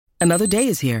Another day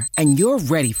is here, and you're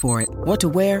ready for it. What to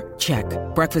wear? Check.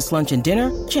 Breakfast, lunch, and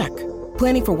dinner? Check.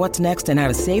 Planning for what's next and how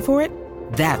to save for it?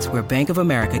 That's where Bank of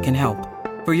America can help.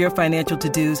 For your financial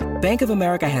to-dos, Bank of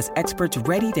America has experts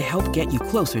ready to help get you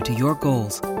closer to your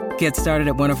goals. Get started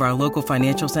at one of our local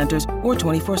financial centers or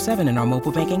 24/7 in our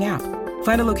mobile banking app.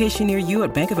 Find a location near you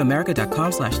at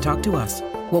bankofamerica.com/talktous.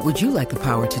 What would you like the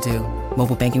power to do?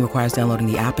 Mobile banking requires downloading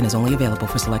the app and is only available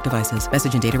for select devices.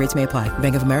 Message and data rates may apply.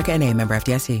 Bank of America N.A., member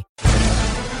FDIC.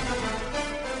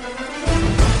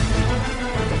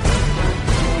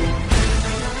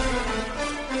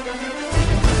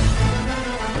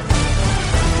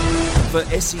 For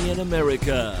SEN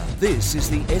America, this is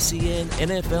the SEN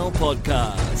NFL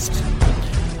Podcast.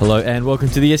 Hello and welcome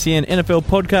to the SEN NFL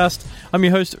Podcast. I'm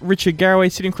your host, Richard Garraway.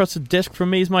 Sitting across the desk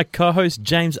from me is my co-host,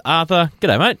 James Arthur.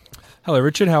 G'day, mate. Hello,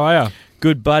 Richard. How are you?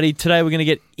 Good, buddy. Today we're going to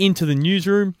get into the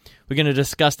newsroom. We're going to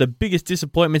discuss the biggest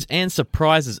disappointments and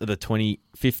surprises of the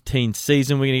 2015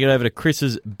 season. We're going to get over to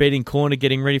Chris's betting corner,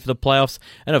 getting ready for the playoffs.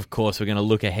 And, of course, we're going to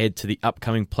look ahead to the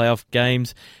upcoming playoff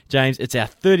games. James, it's our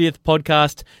 30th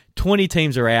podcast. 20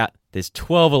 teams are out. There's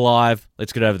 12 alive.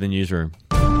 Let's get over to the newsroom.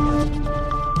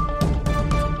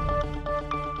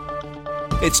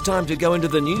 It's time to go into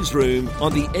the newsroom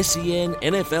on the SEN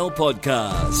NFL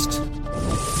Podcast.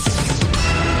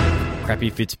 Crappy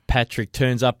Fitzpatrick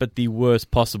turns up at the worst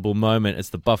possible moment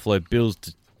as the Buffalo Bills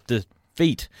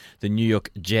defeat the New York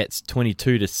Jets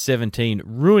 22-17,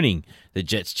 ruining the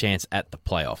Jets' chance at the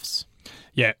playoffs.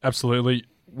 Yeah, absolutely.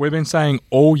 We've been saying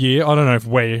all year, I don't know if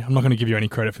I'm not going to give you any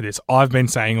credit for this. I've been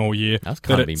saying all year that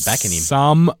at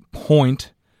some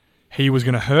point he was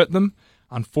going to hurt them.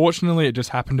 Unfortunately, it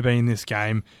just happened to be in this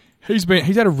game. He's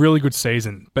had a really good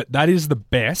season, but that is the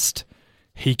best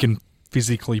he can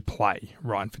physically play,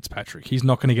 Ryan Fitzpatrick. He's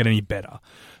not going to get any better.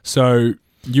 So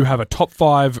you have a top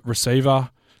 5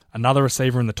 receiver, another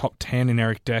receiver in the top 10 in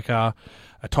Eric Decker,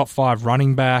 a top 5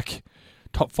 running back,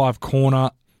 top 5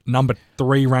 corner, number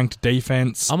 3 ranked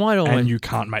defense, and you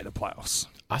can't make the playoffs.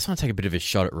 I just want to take a bit of a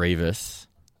shot at Revis.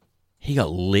 He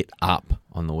got lit up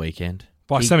on the weekend.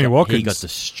 By Sammy Watkins. He got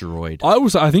destroyed.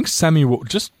 I think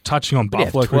just touching on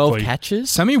Buffalo 12 quickly. catches?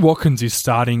 Sammy Watkins is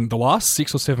starting the last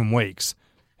 6 or 7 weeks.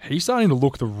 He's starting to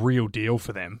look the real deal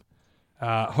for them.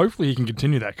 Hopefully he can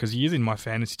continue that because he is in my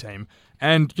fantasy team.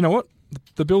 And you know what?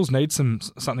 The Bills need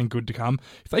something good to come.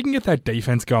 If they can get that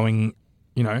defense going,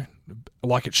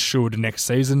 like it should next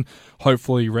season,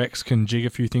 hopefully Rex can jig a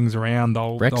few things around.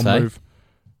 They'll move.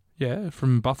 Yeah,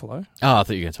 from Buffalo. Oh, I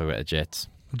thought you were going to talk about the Jets.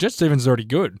 Jets defense is already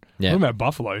good. Yeah. What about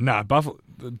Buffalo? Buffalo.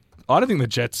 I don't think the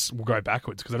Jets will go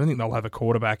backwards because I don't think they'll have a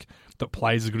quarterback that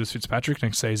plays as good as Fitzpatrick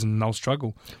next season, and they'll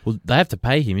struggle. Well, they have to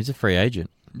pay him. He's a free agent.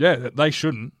 Yeah, they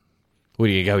shouldn't. What, are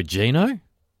you going to go with Geno?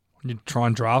 You try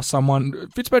and draft someone.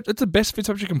 Fitzpatrick, it's the best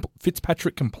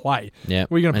Fitzpatrick can play. Yeah,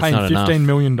 we're going to pay him $15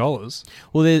 million.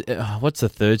 Well, what's the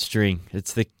third string?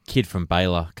 It's the kid from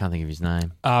Baylor. Can't think of his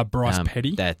name. Bryce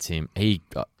Petty. That's him.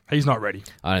 He's not ready.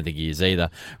 I don't think he is either.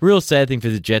 Real sad thing for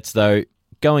the Jets, though,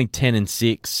 going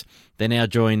 10-6. They now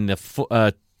join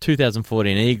the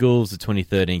 2014 Eagles, the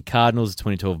 2013 Cardinals, the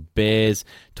 2012 Bears,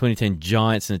 2010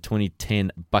 Giants, and the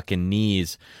 2010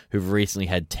 Buccaneers, who've recently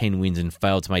had 10 wins and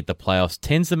failed to make the playoffs.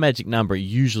 10's the magic number. It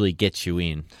usually gets you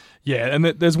in. Yeah, and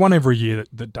there's one every year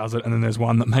that does it, and then there's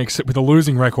one that makes it with a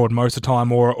losing record most of the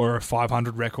time or a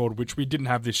 500 record, which we didn't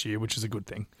have this year, which is a good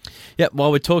thing. Yeah,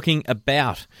 while we're talking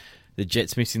about the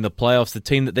Jets missing the playoffs, the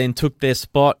team that then took their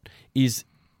spot is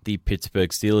the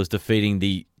Pittsburgh Steelers, defeating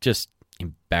the just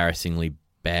embarrassingly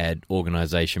bad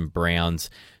organization Browns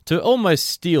to almost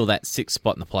steal that 6th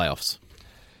spot in the playoffs.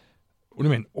 What do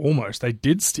you mean, almost? They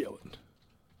did steal it.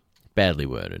 Badly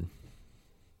worded.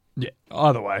 Yeah,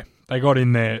 either way. They got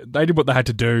in there. They did what they had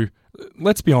to do.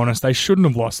 Let's be honest, they shouldn't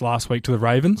have lost last week to the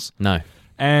Ravens. No.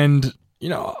 And,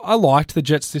 I liked the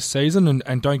Jets this season,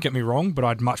 and don't get me wrong, but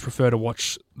I'd much prefer to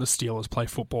watch the Steelers play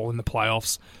football in the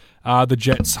playoffs. The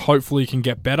Jets hopefully can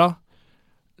get better.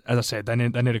 As I said, they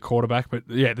need a quarterback. But,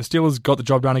 yeah, the Steelers got the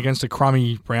job done against a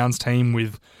crummy Browns team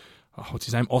with, what's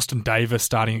his name, Austin Davis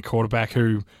starting at quarterback,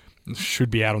 who should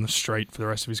be out on the street for the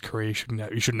rest of his career.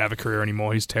 He shouldn't have a career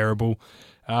anymore. He's terrible.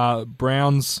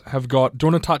 Browns have got... Do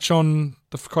you want to touch on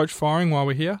the coach firing while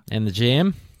we're here? And the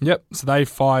GM? Yep. So they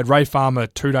fired Ray Farmer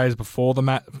 2 days before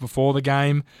the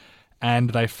game,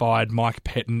 and they fired Mike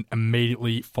Pettin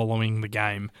immediately following the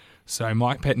game. So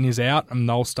Mike Pettin is out, and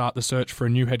they'll start the search for a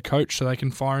new head coach so they can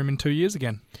fire him in 2 years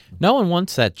again. No one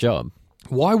wants that job.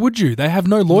 Why would you? They have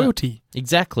no loyalty. No,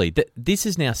 exactly. This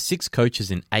is now 6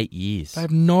 coaches in 8 years. They have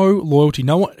no loyalty.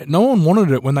 No one wanted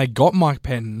it when they got Mike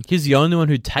Pettin. He's the only one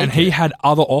who'd take it. And he had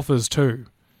other offers too.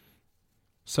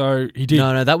 So he did.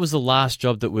 No, that was the last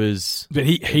job that was. But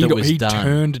he done.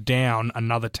 turned down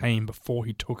another team before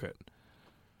he took it.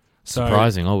 So,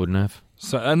 Surprising, I wouldn't have.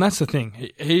 So, and that's the thing.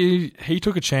 He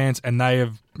took a chance, and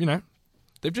they've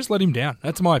just let him down.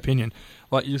 That's my opinion.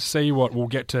 Like, you see what we'll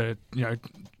get to,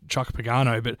 Chuck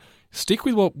Pagano, but stick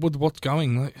with what's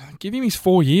going. Like, give him his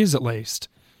 4 years at least.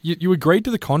 You agreed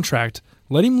to the contract.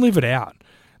 Let him live it out.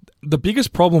 The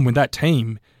biggest problem with that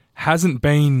team hasn't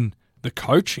been the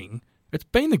coaching. It's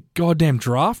been the goddamn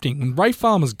drafting. When Ray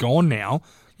Farmer's gone now,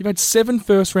 you've had 7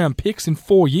 first-round picks in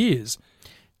 4 years.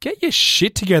 Get your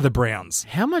shit together, Browns.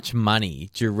 How much money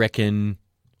do you reckon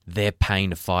they're paying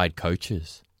to fired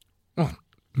coaches? Oh,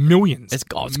 millions. It's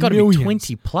got to be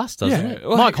 20 plus, doesn't it?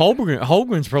 Mike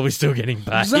Holmgren's probably still getting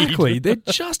paid. Exactly. They're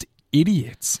just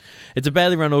idiots. It's a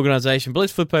badly run organisation, but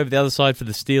let's flip over the other side for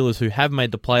the Steelers, who have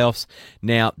made the playoffs.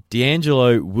 Now,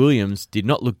 D'Angelo Williams did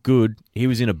not look good. He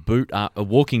was in a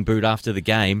walking boot after the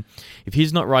game. If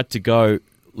he's not right to go,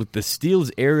 look, the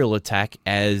Steelers' aerial attack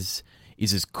is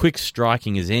as quick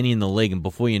striking as any in the league, and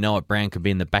before you know it, Brown could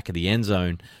be in the back of the end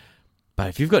zone. But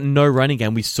if you've got no running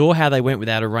game, we saw how they went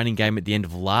without a running game at the end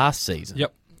of last season.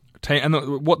 Yep.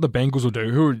 And what the Bengals will do,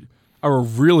 who are a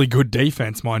really good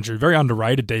defense, mind you, very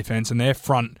underrated defense, and their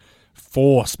front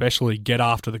four especially get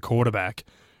after the quarterback,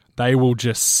 they will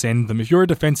just send them. If you're a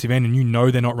defensive end and you know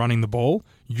they're not running the ball,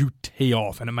 you tee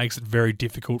off, and it makes it very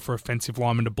difficult for offensive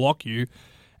linemen to block you.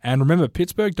 And remember,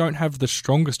 Pittsburgh don't have the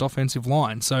strongest offensive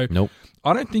line, so nope.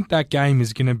 I don't think that game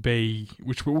is going to be,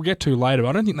 which we'll get to later, but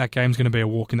I don't think that game's going to be a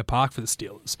walk in the park for the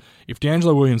Steelers. If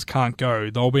D'Angelo Williams can't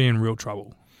go, they'll be in real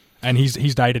trouble. And he's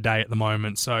day-to-day at the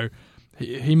moment, so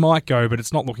he might go, but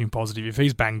it's not looking positive. If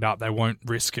he's banged up, they won't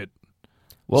risk it.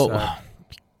 Well, so,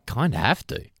 you kind of have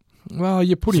to. Well,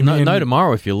 you put him in. No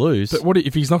tomorrow if you lose. But what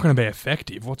if he's not going to be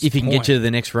effective? What's if the he can point? get you to the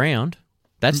next round,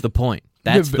 that's the point.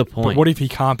 That's the point. But what if he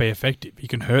can't be effective? He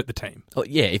can hurt the team. Oh,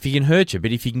 yeah, if he can hurt you,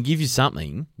 but if he can give you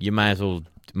something, you may as well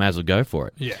go for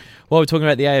it. Yeah. While we're talking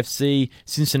about the AFC,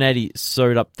 Cincinnati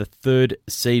sewed up the 3rd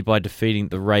seed by defeating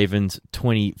the Ravens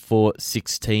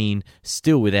 24-16,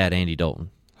 still without Andy Dalton.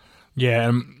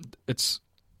 Yeah,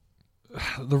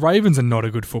 the Ravens are not a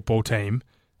good football team,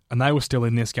 and they were still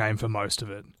in this game for most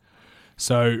of it.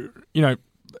 So,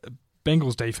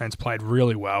 Bengals defense played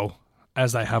really well,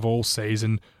 as they have all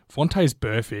season. Vontaze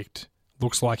Burfict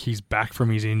looks like he's back from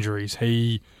his injuries.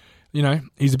 He's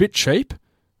a bit cheap.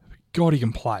 God, he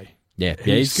can play. Yeah,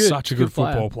 he's good. Such a good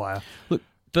football player. Look,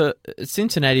 the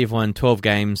Cincinnati have won 12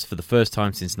 games for the first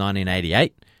time since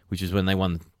 1988, which is when they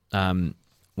won, when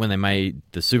they made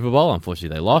the Super Bowl.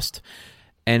 Unfortunately, they lost.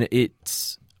 And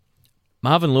it's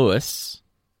Marvin Lewis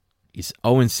is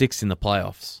 0-6 in the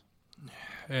playoffs.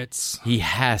 He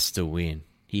has to win.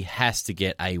 He has to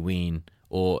get a win,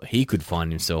 or he could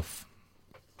find himself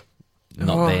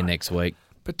not there next week.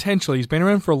 Potentially. He's been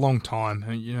around for a long time.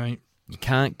 You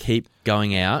can't keep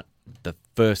going out the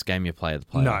first game you play of the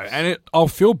playoffs. No, and I'll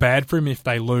feel bad for him if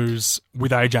they lose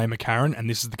with AJ McCarron, and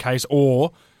this is the case,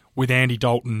 or with Andy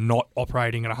Dalton not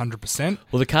operating at 100%.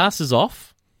 Well, the cast is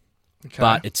off,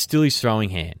 but it's still his throwing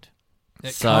hand.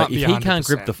 So if he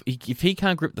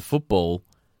can't grip the football,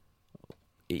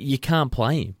 you can't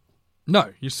play him.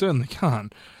 No, you certainly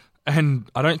can't. And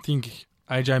I don't think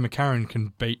AJ McCarron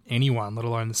can beat anyone, let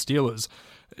alone the Steelers.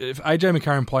 If AJ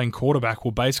McCarron playing quarterback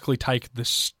will basically take the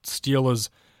Steelers'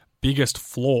 biggest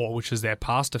flaw, which is their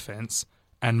pass defense,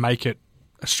 and make it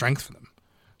a strength for them.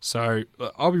 So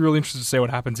I'll be really interested to see what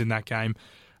happens in that game.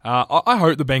 I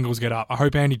hope the Bengals get up. I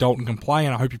hope Andy Dalton can play,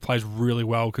 and I hope he plays really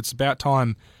well, because it's about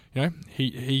time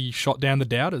he shot down the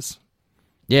doubters.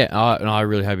 Yeah, and I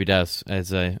really hope he does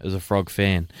as a Frog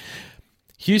fan.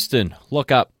 Houston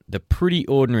lock up the pretty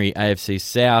ordinary AFC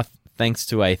South thanks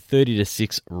to a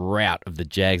 30-6 rout of the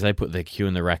Jags. They put their cue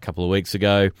in the rack a couple of weeks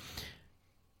ago.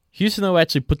 Houston, though,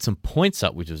 actually put some points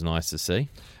up, which was nice to see.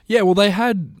 Yeah, well, they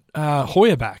had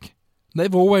Hoyer back. They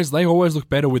always look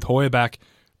better with Hoyer back.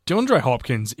 DeAndre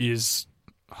Hopkins is,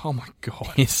 oh my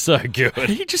God. He's so good.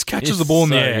 He just catches the ball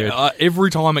in the air every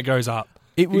time it goes up.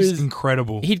 It was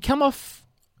incredible. He'd come off,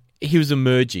 he was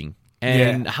emerging.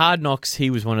 And Hard Knocks, he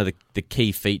was one of the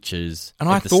key features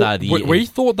at the start of the year. We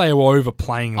thought they were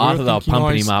overplaying. I thought they were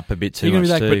pumping him up a bit too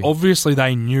much too. But obviously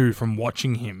they knew from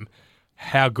watching him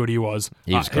how good he was.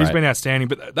 He's been outstanding.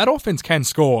 But that offense can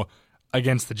score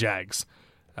against the Jags.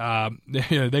 They're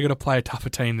going to play a tougher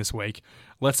team this week.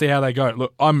 Let's see how they go.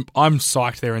 Look, I'm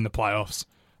psyched they're in the playoffs.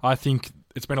 I think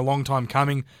it's been a long time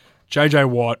coming.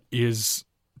 JJ Watt is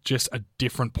just a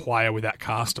different player with that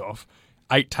cast off.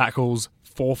 8 tackles,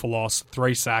 4 for loss,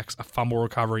 3 sacks, a fumble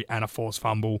recovery, and a forced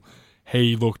fumble.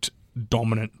 He looked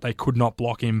dominant. They could not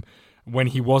block him. when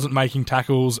he wasn't making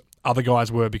tackles, other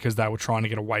guys were because they were trying to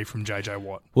get away from JJ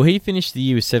Watt. Well, he finished the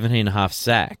year with 17.5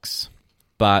 sacks,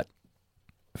 but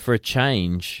for a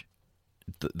change,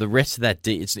 the rest of that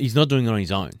he's not doing it on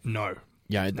his own. No.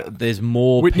 There's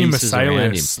more Whitney pieces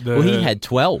around him. He had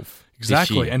 12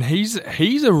 exactly, this year. and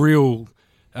he's a real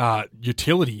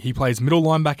utility. He plays middle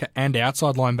linebacker and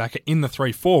outside linebacker in the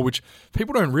 3-4, which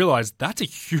people don't realise that's a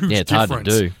huge difference. Hard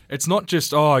to do. It's not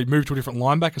just, he moved to a different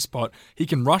linebacker spot. He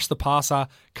can rush the passer,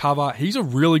 cover. He's a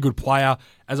really good player.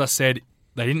 As I said,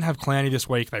 they didn't have Clowney this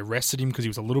week. They rested him because he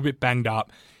was a little bit banged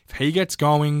up. If he gets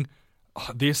going,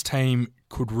 this team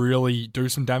could really do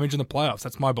some damage in the playoffs.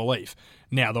 That's my belief.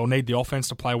 Now, they'll need the offense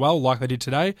to play well like they did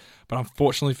today, but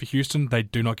unfortunately for Houston, they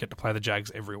do not get to play the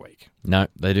Jags every week. No,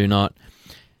 they do not.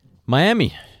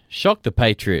 Miami shocked the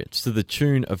Patriots to the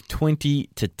tune of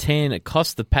 20-10. It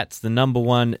cost the Pats the number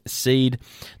 1 seed.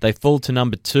 They fall to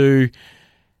number 2.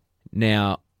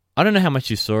 Now, I don't know how much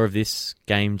you saw of this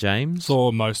game, James.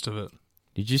 Saw most of it.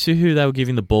 Did you see who they were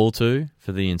giving the ball to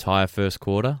for the entire first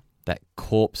quarter? That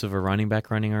corpse of a running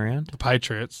back running around? The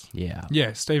Patriots. Yeah.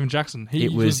 Yeah, Steven Jackson.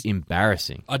 It was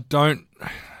embarrassing.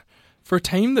 For a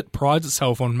team that prides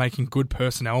itself on making good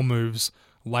personnel moves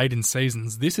late in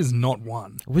seasons, this is not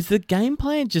one. Was the game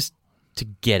plan just to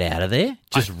get out of there?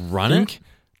 Just run it?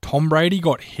 Tom Brady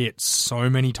got hit so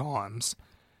many times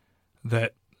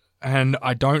and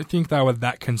I don't think they were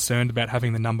that concerned about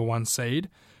having the number 1 seed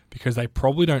because they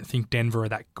probably don't think Denver are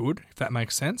that good, if that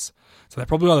makes sense. So they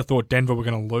probably either thought Denver were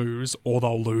going to lose or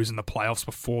they'll lose in the playoffs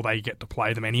before they get to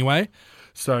play them anyway.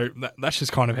 So that's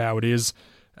just kind of how it is.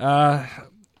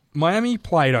 Miami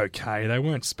played okay. They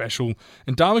weren't special.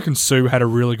 And Ndamukong Suh had a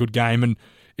really good game. And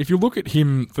if you look at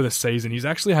him for the season, he's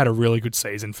actually had a really good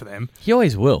season for them. He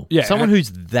always will. Yeah, Someone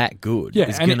who's that good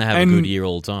is going to have a good year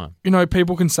all the time. You know,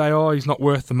 people can say, he's not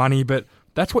worth the money, but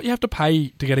that's what you have to pay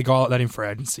to get a guy like that in free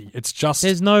agency. It's just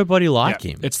there's nobody like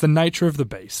him. It's the nature of the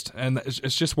beast, and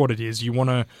it's just what it is. You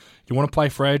want to play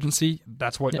free agency.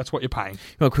 That's what you're paying.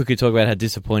 You want to quickly talk about how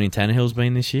disappointing Tannehill's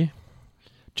been this year?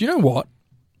 Do you know what?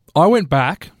 I went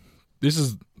back. This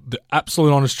is the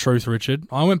absolute honest truth, Richard.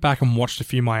 I went back and watched a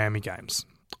few Miami games.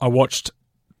 I watched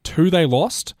 2 they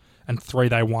lost and 3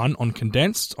 they won on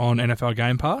condensed on NFL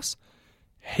Game Pass.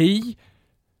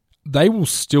 They will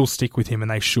still stick with him,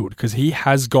 and they should, because he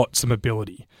has got some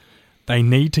ability. They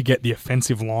need to get the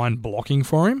offensive line blocking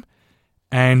for him,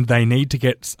 and they need to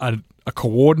get a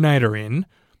coordinator in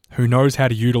who knows how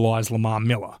to utilize Lamar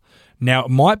Miller. Now,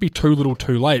 it might be too little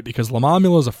too late, because Lamar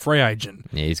Miller's a free agent.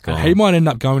 Yeah, he's gone. And he might end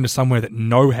up going to somewhere that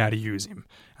know how to use him,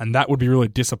 and that would be really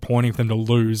disappointing for them to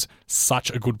lose such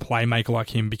a good playmaker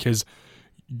like him, because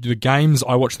the games,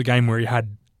 I watched the game where he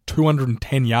had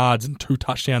 210 yards and 2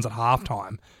 touchdowns at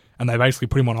halftime, and they basically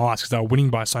put him on ice because they were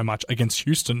winning by so much against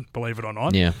Houston, believe it or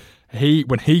not. Yeah.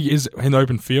 When he is in the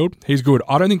open field, he's good.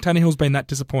 I don't think Tannehill's been that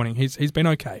disappointing. He's been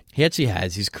okay. He actually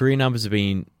has. His career numbers have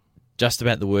been just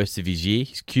about the worst of his year.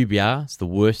 His QBR is the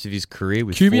worst of his career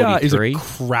with QBR 43. is a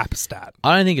crap stat.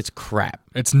 I don't think it's crap.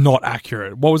 It's not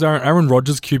accurate. What was Aaron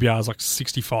Rodgers' QBR is like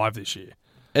 65 this year.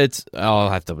 I'll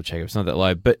have to double check. It's not that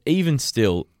low. But even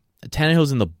still,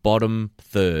 Tannehill's in the bottom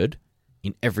third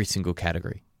in every single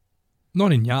category.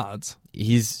 Not in yards.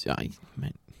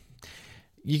 Man,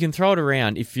 you can throw it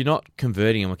around. If you're not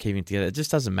converting him or keeping it together, it just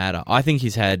doesn't matter. I think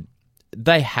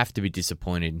they have to be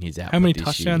disappointed in his output. How many this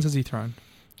touchdowns year. has he thrown?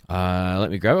 Let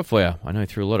me grab it for you. I know he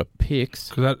threw a lot of picks.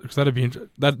 Because that'd be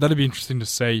interesting to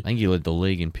see. I think he led the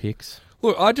league in picks.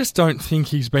 Look, I just don't think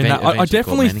he's been that. I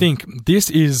definitely think this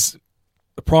is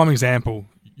a prime example.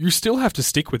 You still have to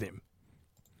stick with him.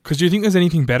 Because do you think there's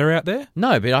anything better out there?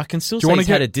 No, but I can still say he's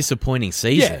had a disappointing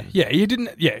season. Yeah, he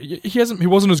didn't. Yeah, he hasn't. He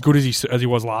wasn't as good as he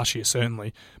was last year,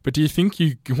 certainly. But do you think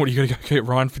you got to go get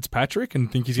Ryan Fitzpatrick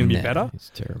and think he's going to be better? It's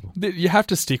terrible. You have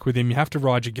to stick with him. You have to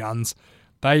ride your guns.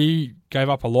 They gave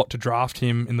up a lot to draft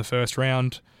him in the first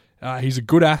round. He's a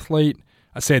good athlete.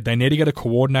 I said they need to get a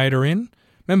coordinator in.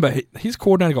 Remember, his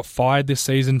coordinator got fired this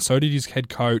season. So did his head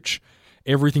coach.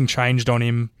 Everything changed on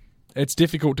him. It's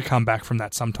difficult to come back from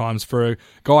that sometimes for a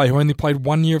guy who only played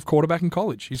 1 year of quarterback in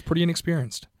college. He's pretty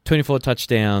inexperienced. 24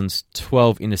 touchdowns,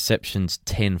 12 interceptions,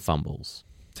 10 fumbles.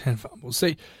 10 fumbles.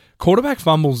 See, quarterback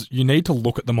fumbles, you need to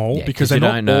look at them all because they're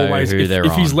not always...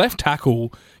 If his left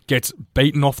tackle gets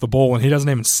beaten off the ball and he doesn't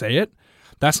even see it,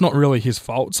 that's not really his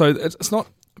fault. So it's not...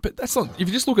 But that's not... If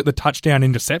you just look at the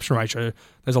touchdown-interception ratio,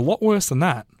 there's a lot worse than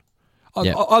that.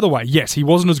 Yeah. Either way, yes, he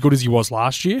wasn't as good as he was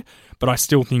last year, but I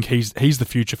still think he's the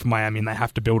future for Miami, and they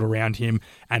have to build around him.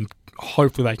 And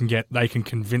hopefully they can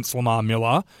convince Lamar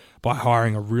Miller by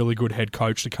hiring a really good head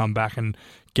coach to come back and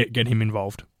get him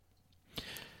involved.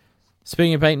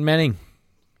 Speaking of Peyton Manning,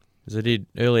 as I did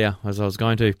earlier, as I was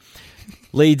going to.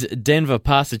 Leeds Denver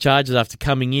past the Chargers after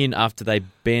coming in after they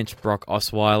benched Brock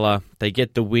Osweiler. They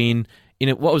get the win. In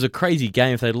what was a crazy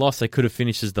game. If they'd lost, they could have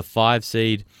finished as the 5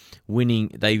 seed.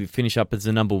 Winning, they finish up as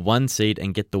the number 1 seed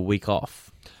and get the week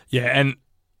off. Yeah, and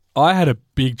I had a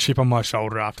big chip on my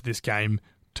shoulder after this game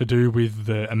to do with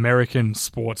the American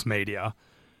sports media.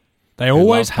 They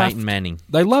always love have Peyton Manning.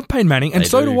 They love Peyton Manning, and They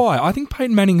so do. do I. I think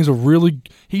Peyton Manning is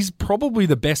he's probably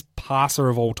the best passer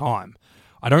of all time.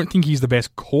 I don't think he's the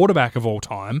best quarterback of all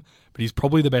time, but he's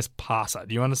probably the best passer.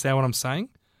 Do you understand what I'm saying?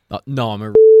 No, I'm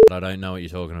a I don't know what you're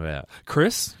talking about.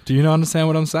 Chris, do you understand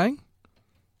what I'm saying?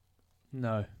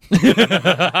 No.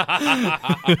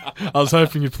 I was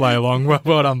hoping you'd play along.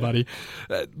 Well done, buddy.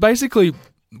 Basically,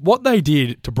 what they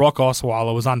did to Brock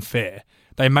Osweiler was unfair.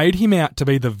 They made him out to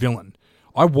be the villain.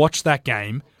 I watched that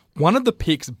game. One of the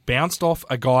picks bounced off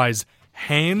a guy's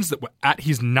hands that were at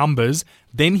his numbers,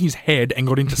 then his head, and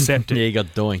got intercepted. Yeah, he got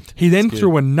doinked. He then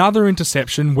threw another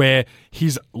interception where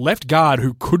his left guard,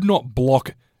 who could not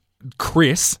block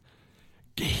Chris,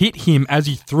 hit him as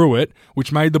he threw it,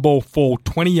 which made the ball fall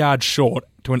 20 yards short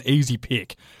to an easy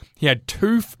pick. He had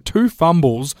two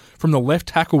fumbles from the left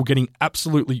tackle getting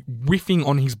absolutely whiffing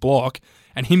on his block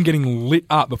and him getting lit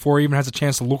up before he even has a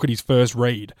chance to look at his first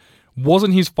read.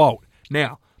 Wasn't his fault.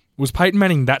 Now, was Peyton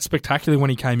Manning that spectacular when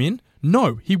he came in?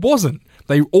 No, he wasn't.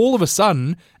 They all of a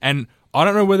sudden, and I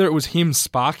don't know whether it was him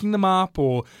sparking them up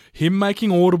or him making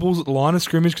audibles at the line of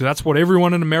scrimmage, because that's what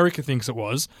everyone in America thinks it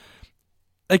was.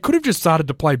 They could have just started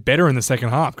to play better in the second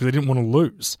half because they didn't want to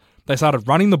lose. They started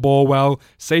running the ball well.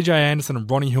 CJ Anderson and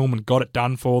Ronnie Hillman got it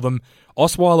done for them.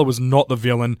 Osweiler was not the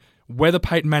villain. Whether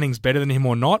Peyton Manning's better than him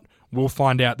or not, we'll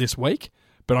find out this week.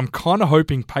 But I'm kind of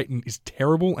hoping Peyton is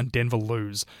terrible and Denver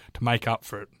lose to make up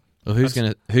for it. Well, who's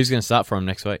gonna start for him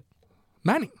next week?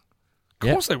 Manning.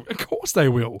 Of course they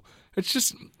will.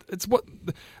 It's what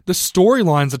the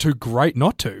storylines are too great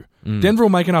not to. Denver will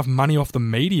make enough money off the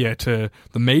media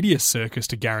circus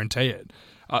to guarantee it.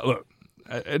 Look,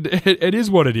 it is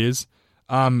what it is.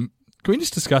 Can we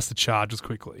just discuss the Chargers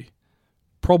quickly?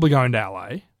 Probably going to LA.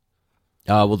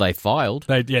 Well, they filed.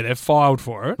 They've filed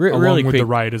for it, along really with quick. the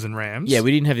Raiders and Rams. Yeah,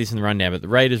 we didn't have this in the rundown, but the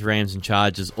Raiders, Rams, and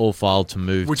Chargers all filed to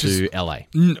move to LA.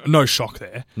 No shock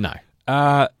there. No.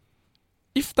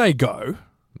 If they go,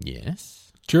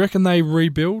 Yes. do you reckon they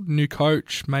rebuild? New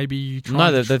coach, maybe?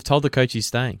 They've told the coach he's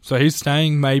staying. So he's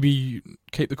staying, maybe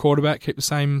keep the quarterback, keep the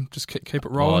same, just keep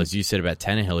it rolling. Well, as you said about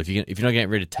Tannehill, if you're not getting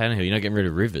rid of Tannehill, you're not getting rid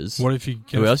of Rivers. What if you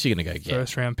get Who else are you going to go get?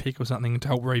 first round pick or something to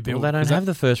help rebuild? Well, they don't have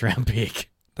the first round pick.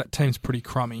 That team's pretty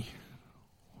crummy.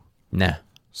 Nah.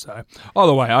 So,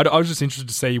 either way, I was just interested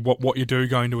to see what you do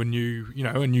going to a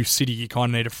new city. You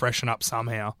kind of need to freshen up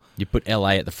somehow. You put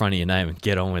LA at the front of your name and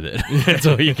get on with it. That's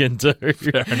all you can do.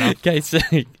 Fair enough.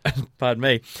 KC, pardon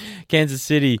me. Kansas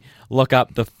City lock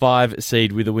up the 5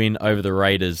 seed with a win over the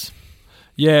Raiders.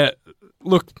 Yeah,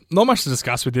 look, not much to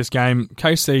discuss with this game.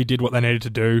 KC did what they needed to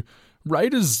do.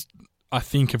 Raiders, I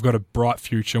think, have got a bright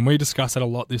future, and we discuss that a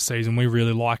lot this season. We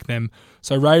really like them.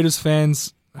 So Raiders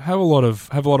fans, have a lot of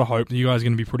hope that you guys are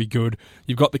going to be pretty good.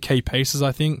 You've got the key pieces,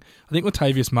 I think. I think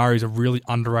Latavius Murray is a really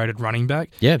underrated running back.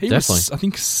 Yeah, he definitely. was, I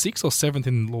think, 6th or 7th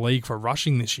in the league for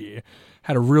rushing this year.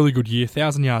 Had a really good year,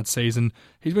 1,000-yard season.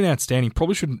 He's been outstanding.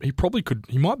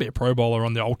 He might be a Pro Bowler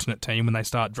on the alternate team when they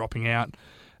start dropping out.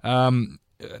 And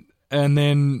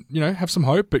then, have some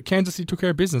hope. But Kansas City took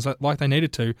care of business like they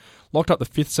needed to. Locked up the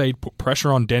 5th seed, put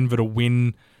pressure on Denver to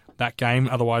win that game.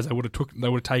 Otherwise, they would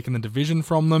have taken the division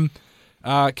from them.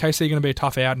 KC are going to be a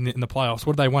tough out in the playoffs.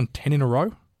 What did they won? 10 in a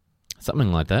row?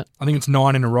 Something like that. I think it's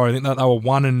 9 in a row. I think that they were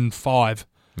 1-5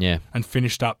 Yeah. and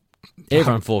finished up.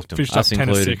 Everyone forked them, Finished us up 10-6.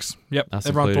 included. Yep. Us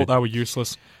Everyone included. thought they were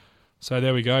useless. So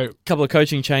there we go. Couple of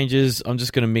coaching changes. I'm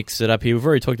just going to mix it up here. We've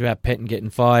already talked about Patton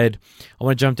getting fired. I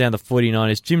want to jump down the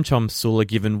 49ers. Jim Tomsula,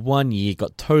 given 1 year,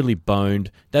 got totally boned.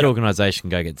 That organisation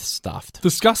go get stuffed.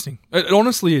 Disgusting. It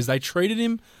honestly is. They treated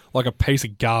him like a piece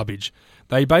of garbage.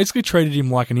 They basically treated him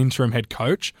like an interim head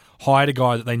coach, hired a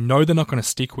guy that they know they're not going to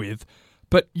stick with,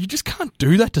 but you just can't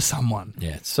do that to someone.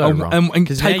 Yeah, it's so wrong. And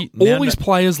 'Cause take now all his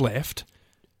players left.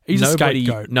 He's a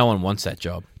scapegoat. No one wants that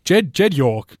job. Jed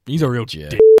York, he's a real Jerk.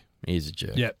 dick. He's a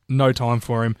jerk. Yeah, no time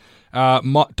for him.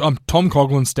 Tom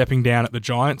Coughlin stepping down at the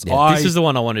Giants. Yeah, this is the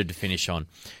one I wanted to finish on.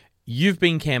 You've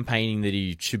been campaigning that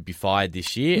he should be fired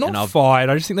this year. Not fired.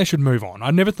 I just think they should move on.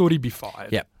 I never thought he'd be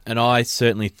fired. Yeah, and I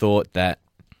certainly thought that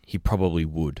he probably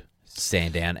would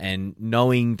stand down. And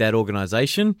knowing that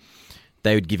organisation,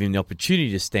 they would give him the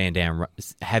opportunity to stand down,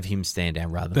 have him stand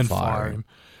down rather than fire him.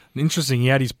 Interesting. He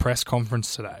had his press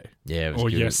conference today. Yeah, it was or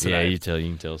good. yesterday. Yeah, you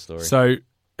can tell a story. So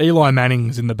Eli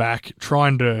Manning's in the back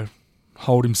trying to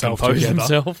hold himself Compose together.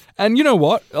 himself. And you know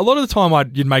what? A lot of the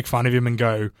time you'd make fun of him and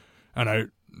go, I know,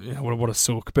 what a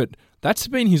sook. But that's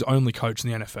been his only coach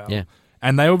in the NFL. Yeah.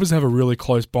 And they obviously have a really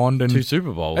close bond. And 2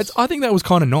 Super Bowls. I think that was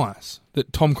kind of nice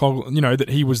that Tom Coughlin, that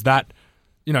he was that,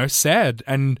 sad.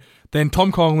 And then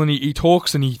Tom Coughlin, he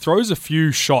talks and he throws a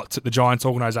few shots at the Giants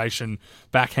organization,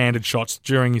 backhanded shots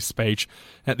during his speech.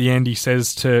 At the end, he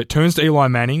turns to Eli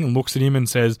Manning and looks at him and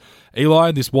says,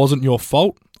 Eli, this wasn't your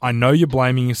fault. I know you're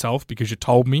blaming yourself because you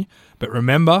told me. But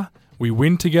remember, we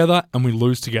win together and we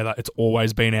lose together. It's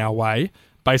always been our way.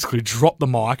 Basically dropped the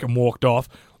mic and walked off.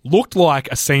 Looked like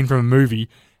a scene from a movie.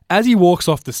 As he walks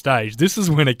off the stage, this is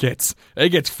when it gets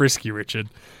frisky, Richard.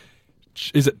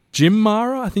 Is it Jim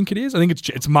Mara? I think it is. I think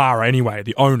it's Mara anyway,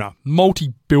 the owner,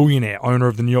 multi-billionaire owner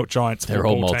of the New York Giants They're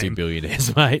football all team.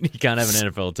 multi-billionaires, mate. You can't have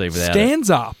an NFL team without it. Stands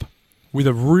up with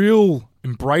a real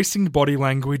embracing body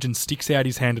language and sticks out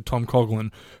his hand to Tom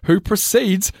Coughlin, who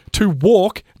proceeds to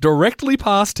walk directly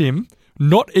past him,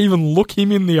 not even look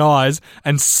him in the eyes,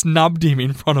 and snubbed him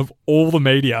in front of all the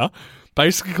media,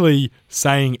 basically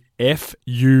saying, F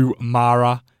you,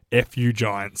 Mara, F you,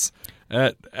 Giants.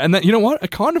 And that, you know what?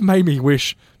 It kind of made me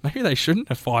wish maybe they shouldn't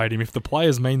have fired him if the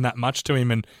players mean that much to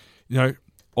him. And,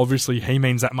 obviously he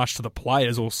means that much to the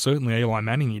players, or certainly Eli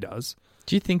Manning he does.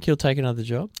 Do you think he'll take another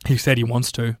job? He said he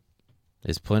wants to.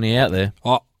 There's plenty out there.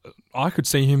 I could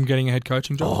see him getting a head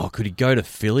coaching job. Oh, could he go to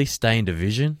Philly, stay in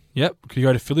division? Yep. Could he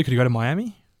go to Philly? Could he go to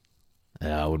Miami?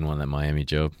 I wouldn't want that Miami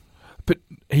job. But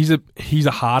he's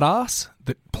a hard ass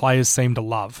that players seem to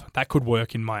love. That could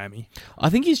work in Miami. I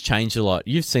think he's changed a lot.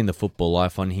 You've seen the football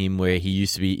life on him where he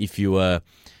used to be, if you were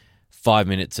 5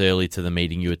 minutes early to the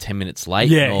meeting, you were 10 minutes late.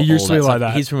 Yeah, he used to be like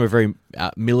that. He's from a very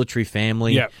military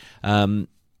family. Yeah.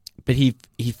 But he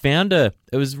found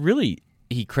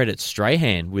he credits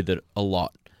Strahan with it a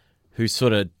lot, who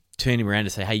sort of turned him around to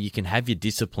say, hey, you can have your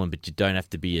discipline, but you don't have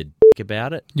to be a dick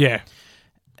about it. Yeah.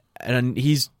 And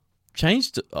he's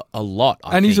changed a lot,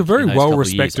 and he's a very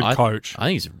well-respected coach. I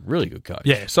think he's a really good coach.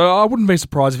 Yeah, so I wouldn't be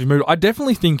surprised if he moved. I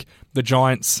definitely think the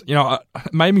Giants, it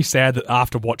made me sad that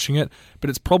after watching it, but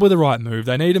it's probably the right move.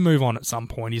 They need to move on at some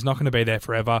point. He's not going to be there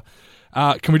forever.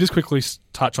 Can we just quickly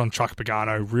touch on Chuck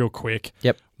Pagano real quick?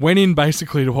 Yep. Went in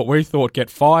basically to what we thought get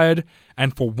fired,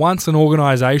 and for once an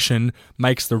organisation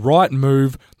makes the right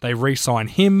move. They re-sign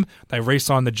him. They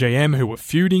re-sign the GM who were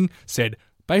feuding, said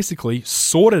basically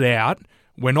sort it out.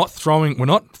 We're not throwing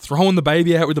the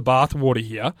baby out with the bathwater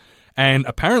here. And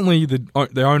apparently the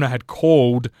owner had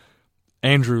called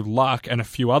Andrew Luck and a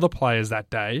few other players that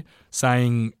day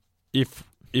saying if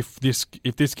this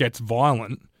gets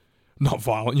violent, not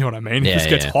violent, you know what I mean? Yeah, if this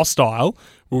gets hostile,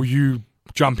 will you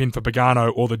jump in for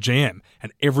Pagano or the GM?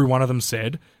 And every one of them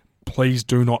said, please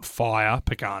do not fire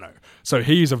Pagano. So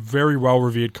he is a very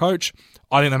well-revered coach.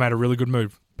 I think they made a really good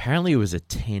move. Apparently it was a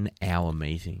 10-hour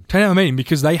meeting. 10-hour meeting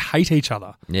because they hate each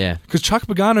other. Yeah. Because Chuck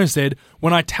Pagano said,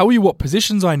 when I tell you what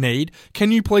positions I need,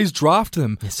 can you please draft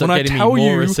them? Stop when I getting tell me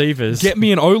more you, receivers. Get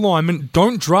me an O-lineman,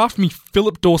 don't draft me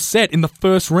Philip Dorsett in the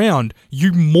first round,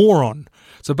 you moron.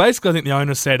 So basically I think the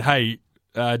owner said, hey,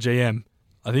 GM,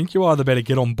 I think you either better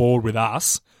get on board with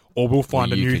us or we'll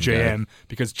find a new GM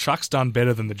because Chuck's done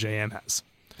better than the GM has.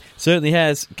 Certainly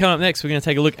has. Coming up next, we're going to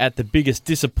take a look at the biggest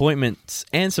disappointments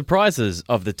and surprises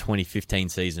of the 2015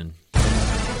 season.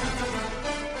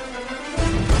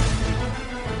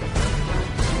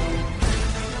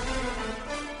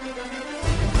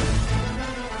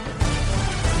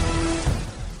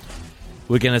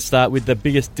 We're going to start with the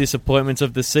biggest disappointments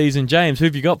of the season. James, who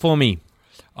have you got for me?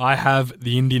 I have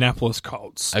the Indianapolis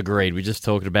Colts. Agreed. We just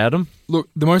talked about them. Look,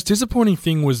 the most disappointing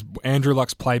thing was Andrew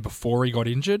Luck's play before he got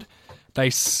injured. They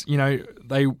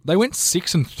went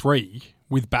 6-3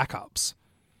 with backups.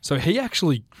 So he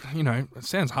actually, it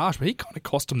sounds harsh, but he kind of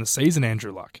cost him the season,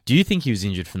 Andrew Luck. Do you think he was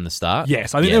injured from the start?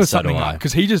 Yes, I think there was something up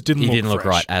because he just didn't look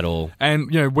right at all.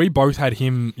 And, we both had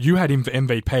him, you had him for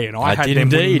MVP and I had him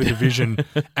winning the division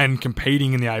and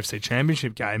competing in the AFC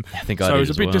Championship game. I think I did. So it was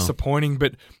a bit disappointing,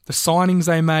 but the signings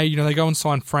they made, they go and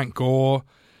sign Frank Gore,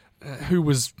 who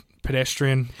was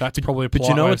pedestrian. That's probably a polite But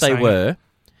you know way what of they saying were?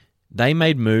 They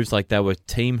made moves like they were a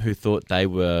team who thought they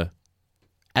were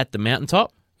at the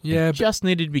mountaintop. Yeah, just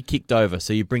needed to be kicked over.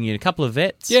 So you bring in a couple of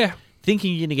vets,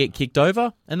 thinking you're going to get kicked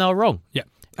over, and they were wrong. Yeah,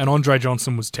 and Andre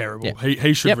Johnson was terrible. Yeah.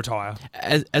 He should retire.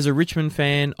 As a Richmond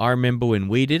fan, I remember when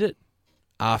we did it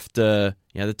after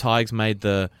the Tigers made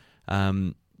the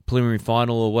preliminary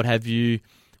final or what have you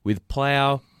with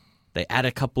Plough. They add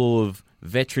a couple of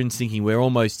veterans thinking we're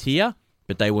almost here,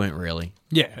 but they weren't really.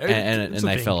 Yeah, and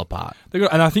they fell apart.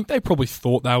 And I think they probably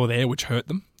thought they were there, which hurt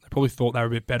them. They probably thought they were a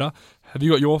bit better. Have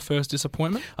you got your first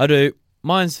disappointment? I do.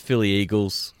 Mine's Philly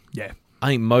Eagles. Yeah. I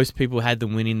think most people had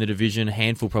them winning the division. A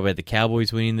handful probably had the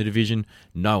Cowboys winning the division.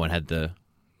 No one had the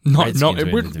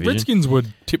Redskins were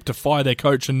tipped to fire their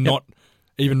coach and not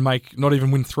even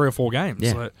win 3 or 4 games.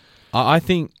 Yeah. So. I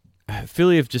think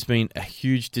Philly have just been a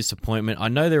huge disappointment. I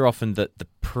know they're often the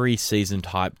pre-season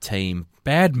type team.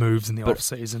 Bad moves in the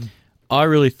off-season. I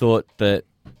really thought that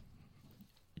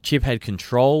Chip had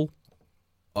control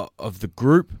of the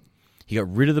group. He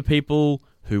got rid of the people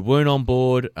who weren't on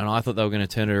board, and I thought they were going to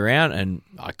turn it around, and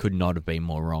I could not have been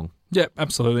more wrong. Yeah,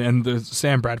 absolutely. And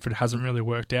Sam Bradford hasn't really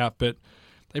worked out, but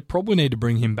they probably need to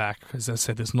bring him back. As I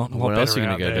said, there's not a lot What else better are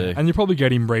you out gonna go there. do? And you probably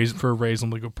get him for a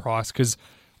reasonably good price because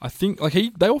I think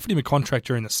they offered him a contract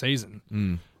during the season,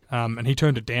 and he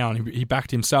turned it down. He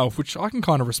backed himself, which I can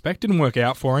kind of respect. Didn't work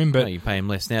out for him, but No, you pay him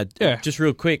less now. Yeah. Just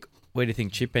real quick, where do you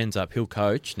think Chip ends up? He'll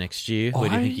coach next year. Where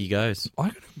do you think he goes?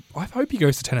 I hope he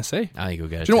goes to Tennessee. I think he'll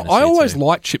go to Do you know Tennessee what? I always too.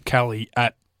 liked Chip Kelly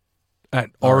at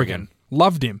Oregon.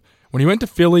 Loved him. When he went to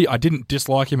Philly, I didn't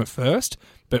dislike him at first,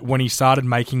 but when he started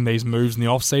making these moves in the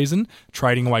offseason,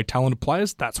 trading away talented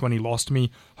players, that's when he lost me.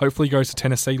 Hopefully he goes to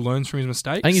Tennessee, learns from his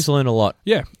mistakes. I think he's learned a lot.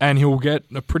 Yeah, and he'll get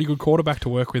a pretty good quarterback to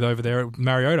work with over there at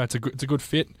Mariota. It's a good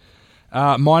fit.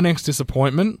 My next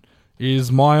disappointment is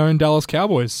my own Dallas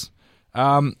Cowboys.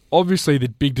 Obviously, the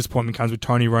big disappointment comes with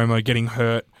Tony Romo getting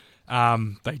hurt.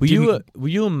 Were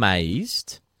you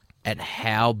amazed at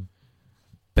how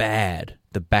bad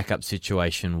the backup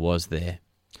situation was there?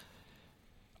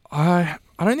 I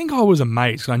don't think I was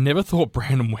amazed. I never thought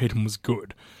Brandon Whedon was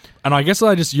good. And I guess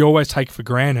you always take for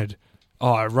granted,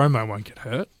 Romo won't get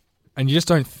hurt. And you just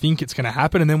don't think it's going to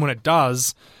happen. And then when it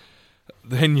does,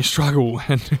 then you struggle.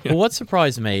 Well, what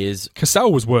surprised me is...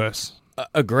 Cassell was worse.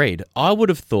 Agreed. I would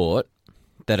have thought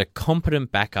that a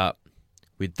competent backup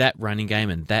with that running game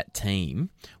and that team...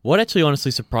 What actually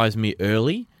honestly surprised me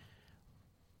early,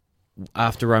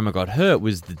 after Romo got hurt,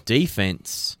 was the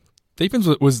defense... Defense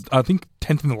was, I think,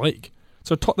 10th in the league.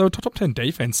 So they were top 10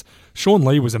 defense. Sean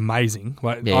Lee was amazing.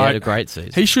 He had a great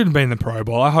season. He should have been in the Pro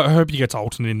Bowl. I hope he gets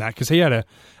alternate in that because he had an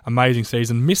amazing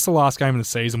season. Missed the last game of the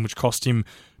season, which cost him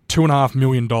 $2.5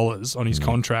 million on his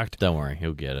contract. Don't worry,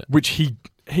 he'll get it. Which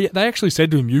they actually said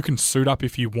to him, you can suit up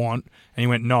if you want. And he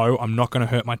went, no, I'm not going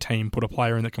to hurt my team. Put a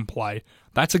player in that can play.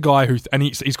 That's a guy who, and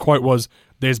his quote was,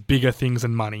 there's bigger things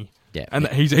than money. Yeah, and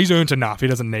he's earned enough. He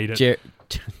doesn't need it.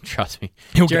 Trust me.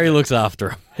 He'll Jerry looks after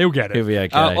him. He'll get it. He'll be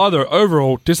okay. Either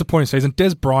overall, disappointing season.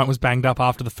 Des Bryant was banged up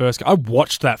after the first game. I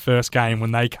watched that first game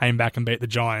when they came back and beat the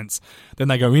Giants. Then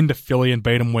they go into Philly and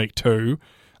beat them week 2.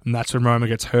 And that's when Romo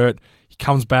gets hurt. He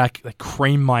comes back, they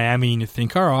cream Miami, and you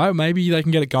think, all right, maybe they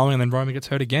can get it going, and then Romo gets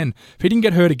hurt again. If he didn't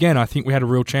get hurt again, I think we had a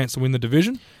real chance to win the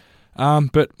division.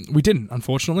 But we didn't,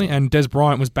 unfortunately, and Des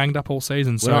Bryant was banged up all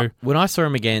season. When I saw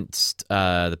him against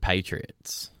the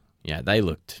Patriots, they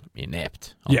looked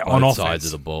inept on on both offense. sides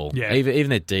of the ball. Yeah. Even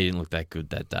their D didn't look that good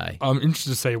that day. I'm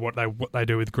interested to see what they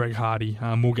do with Greg Hardy.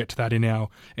 We'll get to that in our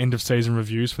end of season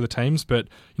reviews for the teams. But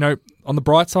on the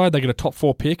bright side, they get a top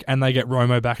 4 pick and they get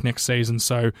Romo back next season,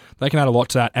 so they can add a lot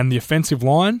to that. And the offensive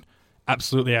line,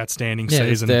 absolutely outstanding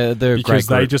season. They're because great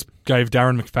they group. just gave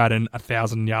Darren McFadden a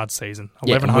 1,000-yard season,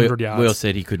 1,100 yards. Will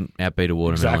said he couldn't outbeat a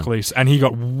watermelon. Exactly, and he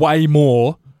got way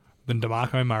more than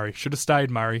DeMarco Murray. Should have stayed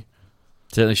Murray.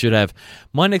 Certainly should have.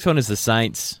 My next one is the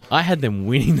Saints. I had them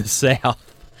winning the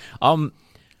South. I'm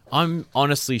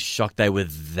honestly shocked they were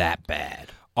that bad.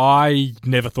 I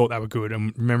never thought they were good.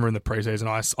 And remember in the preseason,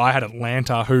 I had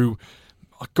Atlanta, who,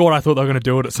 God, I thought they were going to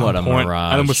do it at some point,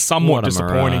 mirage. and it was somewhat What a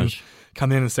disappointing mirage. come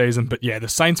the end of the season. But yeah, the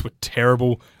Saints were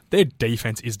terrible. Their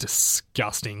defense is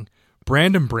disgusting.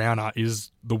 Brandon Browner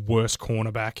is the worst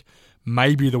cornerback.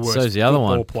 Maybe the worst So is the other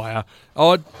football one. player.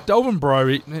 Oh, Delvin Breaux,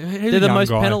 he's They're a the young most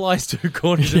guy. penalised 2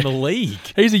 corners in the league.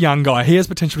 He's a young guy. He has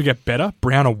potential to get better.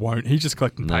 Browner won't. He's just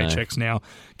collecting No. paychecks now.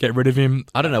 Get rid of him.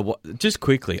 I don't know what. Just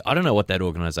quickly, I don't know what that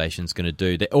organisation's going to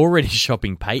do. They're already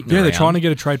shopping Peyton. Yeah, they're around, trying to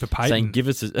get a trade for Peyton. saying, "Give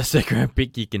us a second-round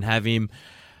pick. You can have him."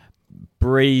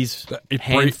 Breeze,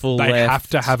 handful They left. have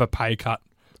to have a pay cut.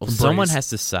 Well, from someone Breeze. has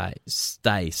to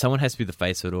stay. Someone has to be the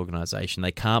face of an organisation.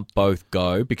 They can't both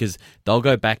go because they'll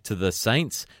go back to the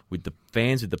Saints with the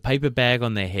fans with the paper bag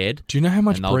on their head. Do you know how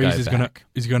much and they'll Breeze go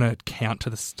is gonna count to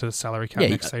the salary cap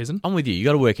next season? I'm with you. You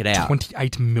got to work it out.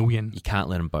 $28 million. You can't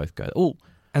let them both go. Oh,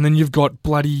 And then you've got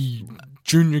bloody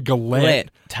Junior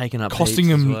Gillette taking up costing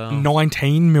heaps him as well.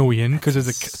 $19 million because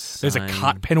there's a insane.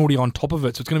 cut penalty on top of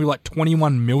it, so it's going to be like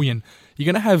 $21 million. You're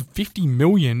going to have $50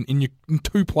 million in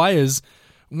 2 players.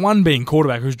 One being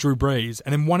quarterback, who's Drew Brees,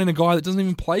 and then one in a guy that doesn't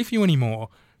even play for you anymore.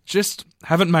 Just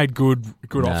haven't made good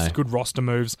roster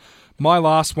moves. My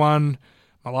last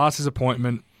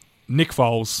disappointment, Nick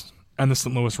Foles. and the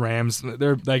St. Louis Rams,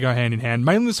 they go hand in hand.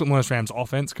 Mainly the St. Louis Rams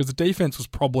offense, because the defense was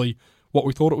probably what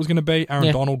we thought it was going to be.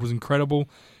 Aaron Donald was incredible.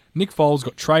 Nick Foles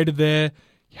got traded there.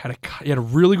 He had a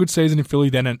really good season in Philly,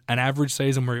 then an average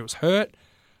season where he was hurt.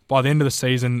 By the end of the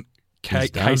season, Case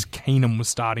Keenum was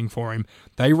starting for him.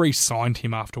 They re-signed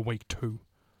him after week 2.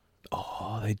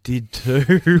 Oh, they did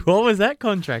too. What was that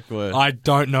contract worth? I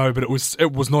don't know, but it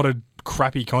was not a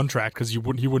crappy contract because he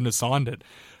wouldn't have signed it.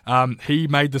 He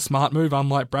made the smart move,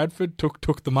 unlike Bradford,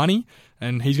 took the money,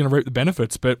 and he's going to reap the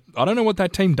benefits. But I don't know what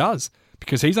that team does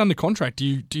because he's under contract. Do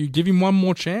you give him one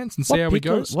more chance and see how he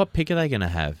goes? What pick are they going to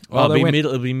have? Well,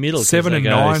 it'll be middle. 7 and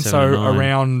 9, so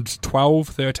around 12,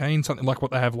 13, something like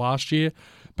what they have last year.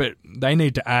 But they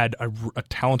need to add a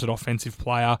talented offensive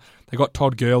player. They got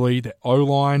Todd Gurley. Their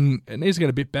O-line, it needs to get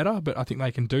a bit better, but I think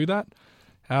they can do that.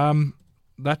 They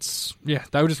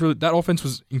were just really, that offense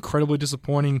was incredibly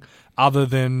disappointing. Other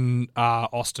than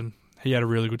Austin, he had a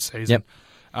really good season.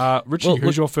 Yep. Richie,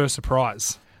 who's your first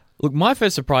surprise? Look, my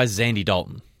first surprise is Andy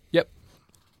Dalton. Yep.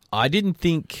 I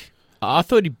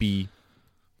thought he'd be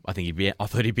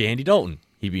Andy Dalton.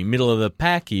 He'd be middle of the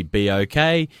pack. He'd be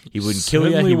okay. He wouldn't kill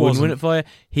you. He wouldn't win it for you.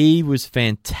 He was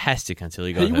fantastic until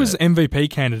he got hurt. He was MVP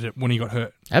candidate when he got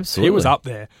hurt. Absolutely. He was up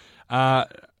there.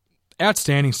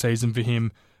 Outstanding season for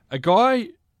him. A guy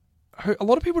who a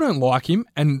lot of people don't like him,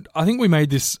 and I think we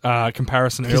made this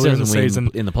comparison earlier in the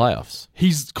season. In the playoffs.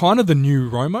 He's kind of the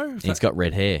new Romo. He's got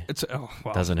red hair.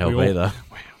 Doesn't help either.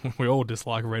 We all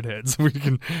dislike redheads.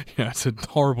 It's a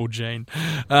horrible gene.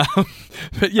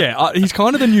 But yeah, he's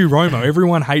kind of the new Romo.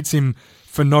 Everyone hates him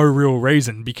for no real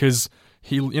reason because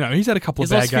he's had a couple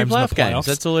of bad games in the playoffs.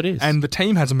 That's all it is. And the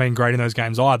team hasn't been great in those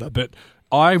games either. But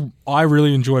I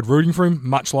really enjoyed rooting for him,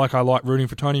 much like I like rooting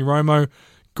for Tony Romo.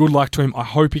 Good luck to him. I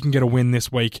hope he can get a win this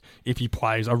week if he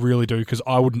plays. I really do, because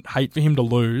I wouldn't hate for him to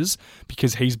lose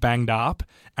because he's banged up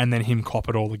and then him cop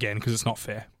it all again because it's not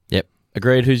fair. Yep.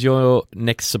 Agreed. Who's your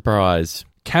next surprise?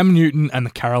 Cam Newton and the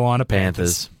Carolina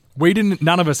Panthers.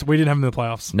 None of us, we didn't have him in the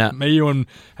playoffs. No. Me, you,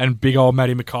 and big old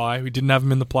Matty Mackay, we didn't have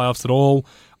him in the playoffs at all.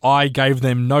 I gave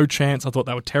them no chance. I thought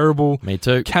they were terrible. Me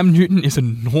too. Cam Newton is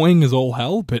annoying as all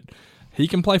hell, but he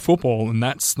can play football, and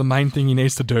that's the main thing he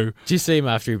needs to do. Did you see him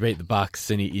after he beat the Bucks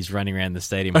and he's running around the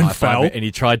stadium and high-fiving, fell? and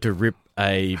he tried to rip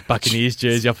a Buccaneers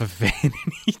jersey off a fan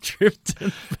and he tripped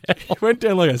and fell. He went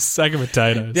down like a sack of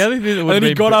potatoes. The other thing that and then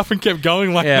he got up and kept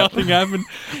going like nothing happened.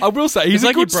 I will say, he's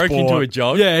a good sport. He broke into a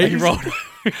jog. Yeah, he rolled.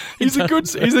 He's a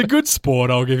good sport.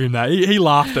 I'll give him that. He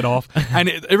laughed it off, and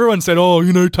everyone said,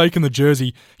 taking the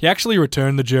jersey. He actually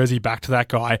returned the jersey back to that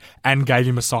guy and gave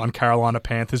him a signed Carolina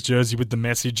Panthers jersey with the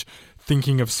message,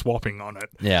 thinking of swapping on it.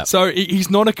 Yeah. So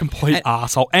he's not a complete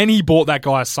arsehole, and he bought that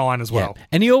guy a sign as well. Yeah.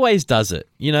 And he always does it.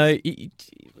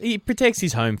 He protects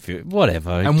his home field, whatever.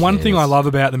 And one thing I love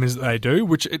about them is that they do,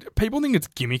 which people think it's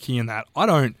gimmicky in that. I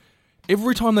don't.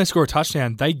 Every time they score a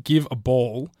touchdown, they give a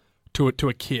ball to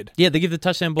a kid. Yeah, they give the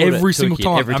touchdown ball every to single a kid,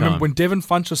 time. every time. I remember when Devin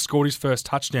Funchess scored his first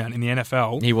touchdown in the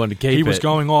NFL, he wanted to keep it. He was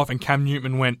going off, and Cam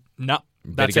Newton went, "Nah,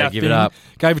 that's our thing." It up.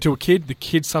 Gave it to a kid. The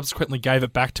kid subsequently gave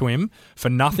it back to him for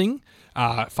nothing.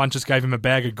 Funchess gave him a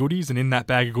bag of goodies, and in that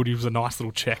bag of goodies was a nice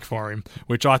little check for him,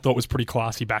 which I thought was pretty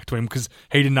classy back to him because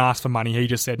he didn't ask for money. He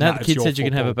just said, "No, the kid said you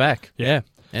can have it back." Yeah,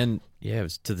 and it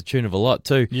was to the tune of a lot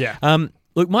too. Yeah.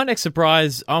 Look, my next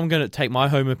surprise, I'm going to take my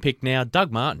homer pick now.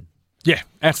 Doug Martin. Yeah,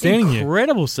 outstanding.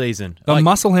 Incredible season. The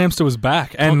muscle hamster was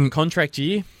back, and contract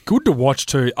year. Good to watch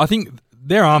too. I think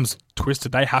their arms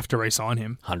twisted. They have to re-sign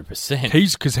him. 100%.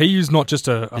 Because he's not just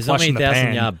a flash in the pan.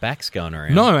 There's 1,000-yard backs going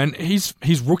around. No, and his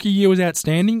rookie year was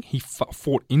outstanding. He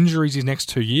fought injuries his next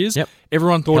 2 years. Yep.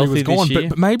 Everyone thought healthy he was gone,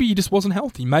 but maybe he just wasn't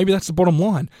healthy. Maybe that's the bottom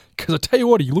line. Because I tell you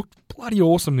what, he looked bloody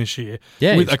awesome this year.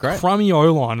 Yeah, with a great. crummy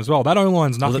O-line as well. That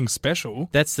O-line's nothing special.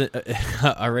 That's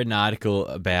I read an article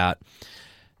about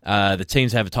the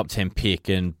teams have a top 10 pick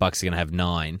and Bucks are going to have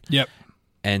 9. Yep.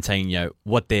 And saying,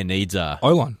 what their needs are.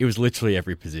 O-line. It was literally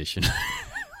every position.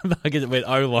 Like it went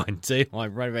O-line,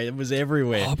 D-line, right away. It was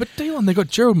everywhere. Oh, but D-line, they got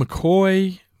Gerald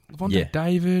McCoy, Levante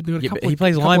David. They got he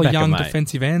plays couple linebacker, of young mate.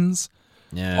 defensive ends.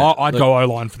 Yeah, I'd go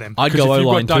O-line for them. I'd go O-line too. If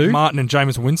you've got Doug too. Martin and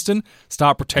Jameis Winston,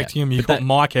 start protecting him. You've got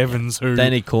Mike Evans, who they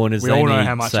need corners. We they all know need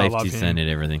how much I love safeties. him. They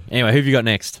need everything. Anyway, who have you got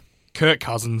next? Kirk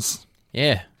Cousins.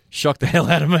 Yeah, shocked the hell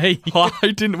out of me.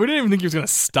 We didn't even think he was going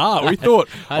to start. We thought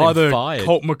either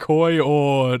Colt McCoy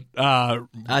or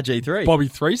RG3, Bobby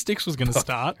Three Sticks was going to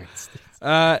start. He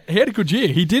had a good year.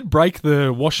 He did break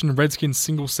the Washington Redskins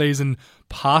single-season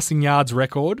passing yards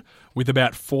record with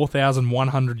about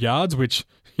 4,100 yards, which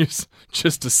He's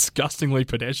just disgustingly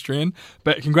pedestrian.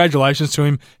 But congratulations to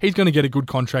him. He's going to get a good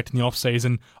contract in the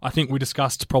off-season. I think we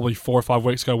discussed probably 4 or 5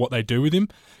 weeks ago what they do with him.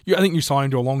 I think you sign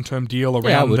him to a long-term deal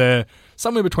around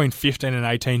somewhere between 15 and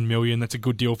 18 million. That's a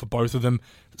good deal for both of them.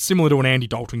 Similar to an Andy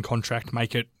Dalton contract,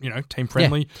 make it,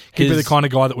 team-friendly. He'd be the kind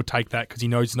of guy that would take that because he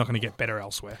knows he's not going to get better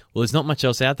elsewhere. Well, there's not much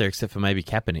else out there except for maybe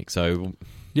Kaepernick, so...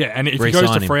 Yeah, and if he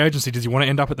goes to free agency, does he want to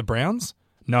end up at the Browns?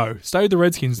 No. Stay with the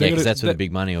Redskins. Yeah, because that's where the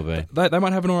big money will be. They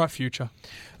might have an all right future.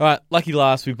 All right, lucky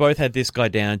last, we both had this guy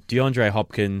down, DeAndre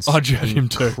Hopkins. I judge him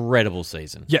too. Incredible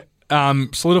season. Yeah,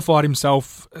 solidified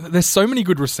himself. There's so many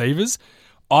good receivers.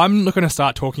 I'm not going to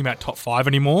start talking about top 5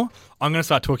 anymore. I'm going to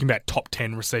start talking about top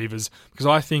 10 receivers because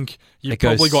I think you've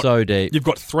probably got so deep. You've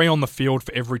got 3 on the field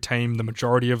for every team the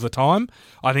majority of the time.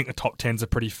 I think the top 10s are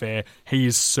pretty fair. He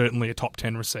is certainly a top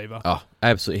 10 receiver. Oh,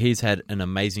 absolutely. He's had an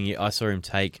amazing year. I saw him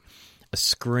take a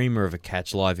screamer of a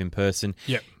catch live in person.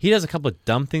 Yep. He does a couple of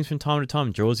dumb things from time to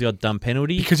time, draws the odd dumb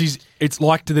penalty. Because it's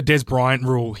like to the Des Bryant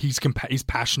rule. He's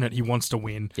passionate. He wants to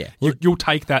win. Yeah. You'll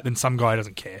take that than some guy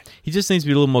doesn't care. He just needs to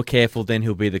be a little more careful, then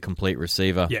he'll be the complete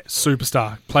receiver. Yeah,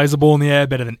 superstar. Plays the ball in the air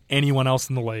better than anyone else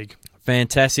in the league.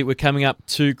 Fantastic. We're coming up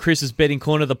to Chris's betting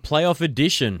corner, the playoff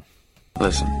edition.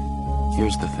 Listen,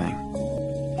 here's the thing.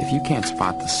 If you can't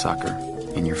spot the sucker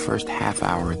in your first half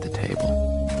hour at the table,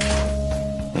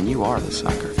 then you are the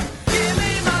sucker.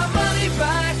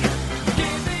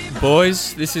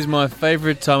 Boys, this is my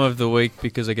favourite time of the week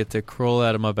because I get to crawl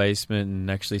out of my basement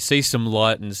and actually see some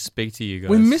light and speak to you guys.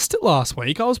 We missed it last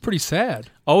week. I was pretty sad.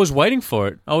 I was waiting for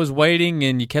it. I was waiting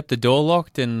and you kept the door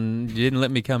locked and you didn't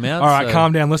let me come out. All right,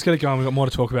 calm down. Let's get it going. We've got more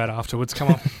to talk about afterwards. Come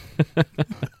on.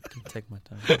 Take my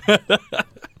time.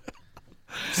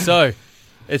 So,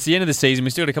 it's the end of the season.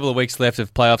 We've still got a couple of weeks left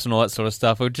of playoffs and all that sort of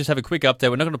stuff. We'll just have a quick update.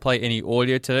 We're not going to play any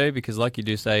audio today because, like you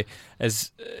do say,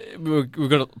 as we've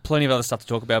got plenty of other stuff to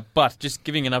talk about. But just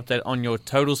giving an update on your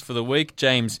totals for the week.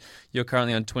 James, you're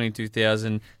currently on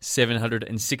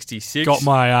 22,766. Got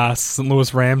my St.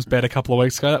 Louis Rams bet a couple of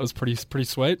weeks ago. That was pretty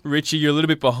sweet. Richie, you're a little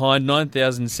bit behind,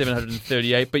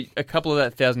 9,738. But a couple of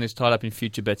that 1,000 is tied up in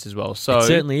future bets as well. So it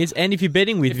certainly is. And if you're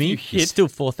betting with me, you're still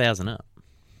 4,000 up.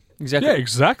 Exactly. Yeah,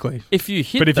 exactly. If you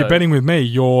if you're betting with me,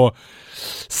 you're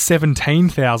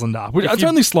 17,000 up. It's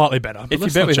only slightly better. If you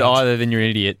bet with either, then you're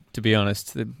an idiot, to be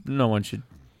honest. No one should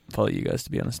follow you guys, to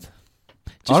be honest.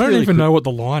 I don't even know what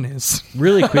the line is.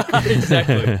 Really quickly.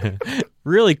 Exactly.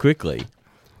 Really quickly,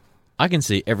 I can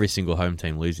see every single home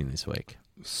team losing this week.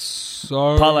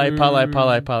 So Parlay. Do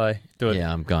it.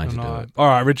 Yeah, I'm going to do it. All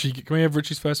right, Richie. Can we have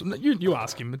Richie's first? You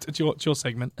ask him. It's your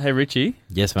segment. Hey, Richie.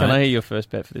 Yes, mate. Can I hear your first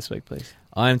bet for this week, please?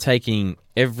 I am taking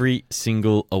every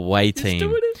single away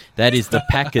team. That is the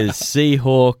Packers,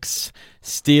 Seahawks,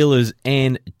 Steelers,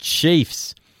 and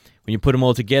Chiefs. When you put them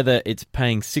all together, it's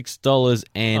paying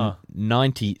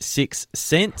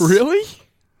 $6.96. Really?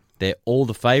 They're all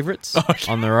the favourites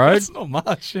on the road. That's not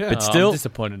much, yeah. But still, I'm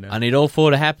disappointed now. I need all 4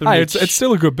 to happen. Hey, it's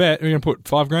still a good bet. Are you going to put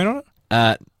 $5,000 on it?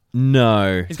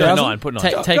 No. He's got 9. Put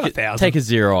 9. Take a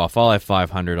 0 off. I'll have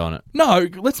 500 on it. No,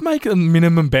 let's make the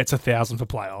minimum bets 1,000 for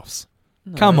playoffs.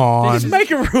 No, come on. Just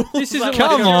make a rule. This isn't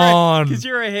come on. Because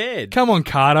you're ahead. Come on,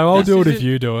 Cardo. I'll do it if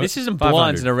you do it. This isn't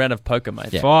blinds in a round of poker,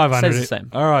 mate. Yeah. 500. Says the same.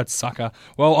 All right, sucker.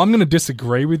 Well, I'm going to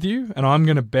disagree with you, and I'm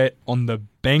going to bet on the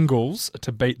Bengals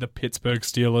to beat the Pittsburgh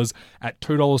Steelers at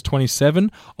 $2.27.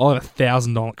 I'll have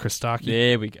 $1,000 on it, Chris Starkey.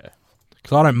 There we go.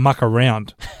 Because I don't muck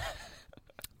around.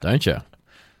 Don't you?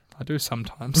 I do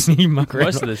sometimes. You muck around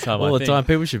Most of the time, all I the think. time.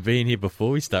 People should be in here before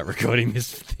we start recording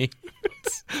this thing.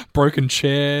 Broken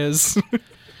chairs.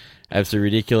 Absolutely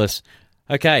ridiculous.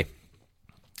 Okay.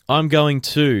 I'm going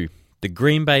to the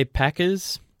Green Bay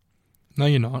Packers No,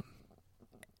 you're not.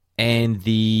 and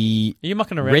the Are you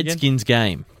mucking around Redskins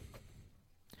game.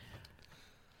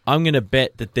 I'm going to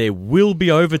bet that there will be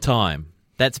overtime.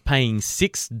 That's paying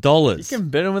 $6. You can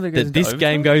bet on whether it goes that this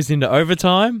game goes into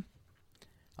overtime.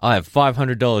 I have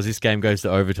 $500. This game goes to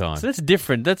overtime. So that's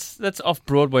different. That's off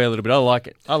Broadway a little bit. I like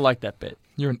it. I like that bet.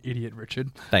 You're an idiot,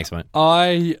 Richard. Thanks, mate.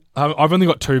 I've only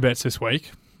got 2 bets this week.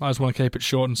 I just want to keep it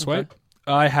short and sweet.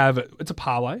 Okay. It's a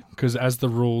parlay because as the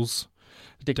rules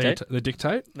Dictate.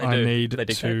 dictate, They I do. need They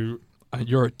dictate. to.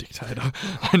 You're a dictator.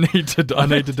 I need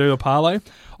to do a parlay.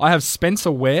 I have Spencer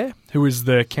Ware, who is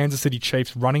the Kansas City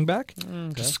Chiefs running back,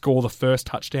 to score the first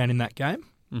touchdown in that game.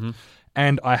 Mm-hmm.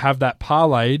 And I have that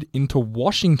parlayed into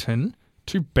Washington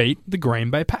to beat the Green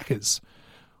Bay Packers.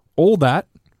 All that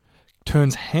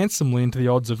turns handsomely into the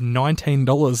odds of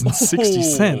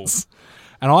 $19.60.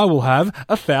 And I will have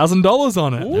 $1,000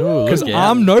 on it. Ooh, Because look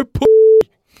out. I'm no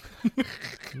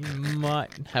You might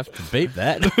have to beep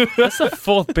that. That's the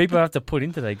fourth beep I have to put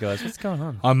in today, guys. What's going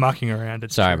on? I'm mucking around.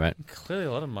 It's Sorry, true. mate. Clearly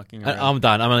a lot of mucking around. I'm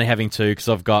done. I'm only having 2 because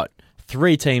I've got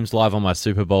 3 teams live on my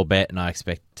Super Bowl bet, and I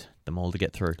expect them all to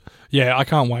get through. Yeah, I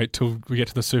can't wait till we get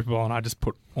to the Super Bowl and I just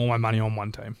put all my money on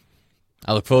one team.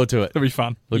 I look forward to it. It'll be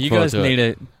fun. Look you forward guys to need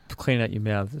it. to clean out your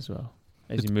mouths as well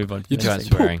as you move on to You the can't next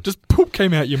swear. thing. swearing. Just poop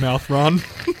came out your mouth, Ron.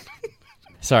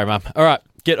 Sorry, Mum. All right,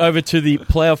 get over to the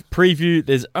playoff preview.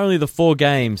 There's only the 4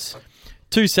 games.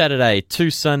 2 Saturday,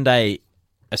 2 Sunday.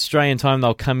 Australian time,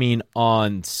 they'll come in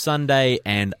on Sunday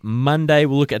and Monday.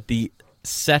 We'll look at the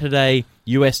Saturday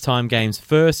US time games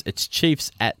first. It's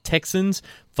Chiefs at Texans,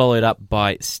 followed up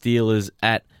by Steelers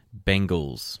at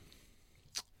Bengals.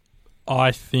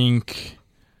 I think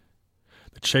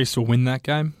the Chiefs will win that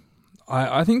game.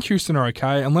 I think Houston are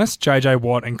okay, unless JJ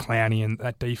Watt and Clowney and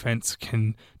that defense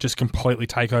can just completely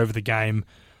take over the game.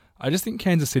 I just think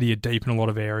Kansas City are deep in a lot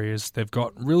of areas. They've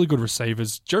got really good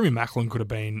receivers. Jeremy Maclin could have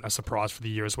been a surprise for the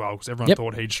year as well because everyone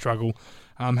thought he'd struggle.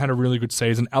 Had a really good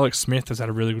season. Alex Smith has had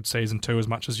a really good season too, as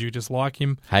much as you dislike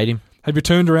him. Hate him. Have you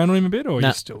turned around on him a bit, or No.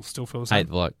 you still feel the same? Hate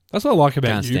the bloke. That's what I like about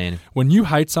Can't you. stand him. When you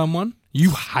hate someone,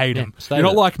 you hate him. stay You're not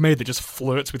with it. like me that just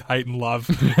flirts with hate and love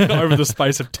over the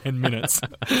space of 10 minutes.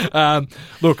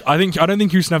 Look, I don't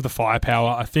think Houston have the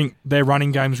firepower. I think their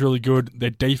running game's really good.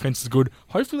 Their defense is good.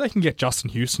 Hopefully they can get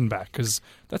Justin Houston back because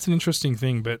that's an interesting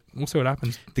thing, but we'll see what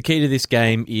happens. The key to this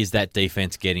game is that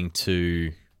defense getting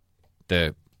to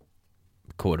the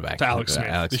quarterback. To Alex Smith,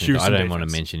 the Smith. Houston I don't want to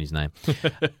defense. mention his name.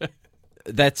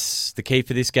 That's the key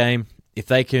for this game. If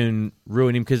they can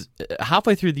ruin him, because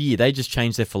halfway through the year, they just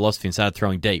changed their philosophy and started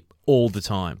throwing deep all the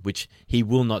time, which he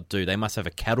will not do. They must have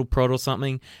a cattle prod or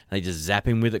something, and they just zap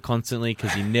him with it constantly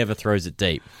because he never throws it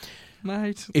deep.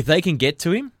 Mate. If they can get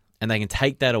to him and they can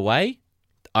take that away,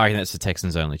 I reckon that's the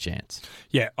Texans' only chance.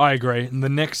 Yeah, I agree. And the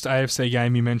next AFC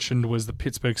game you mentioned was the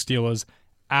Pittsburgh Steelers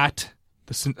at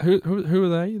the... Who are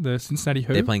they? The Cincinnati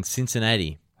who? They're playing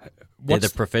Cincinnati. They're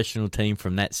What's- the professional team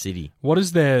from that city. What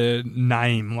is their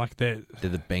name? Like their...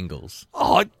 They're the Bengals.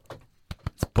 Oh,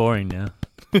 It's boring now.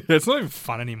 it's not even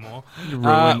fun anymore. You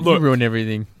ruin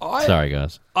everything. Sorry,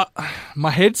 guys.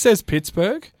 My head says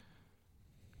Pittsburgh,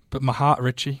 but my heart,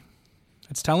 Richie,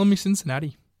 it's telling me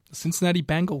Cincinnati. The Cincinnati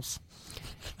Bengals.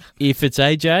 If it's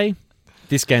AJ,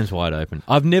 this game's wide open.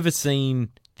 I've never seen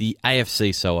the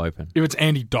AFC so open. If it's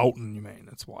Andy Dalton, you mean,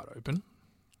 it's wide open.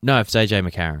 No, if it's AJ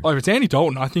McCarron. Oh, if it's Andy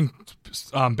Dalton, I think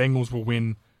Bengals will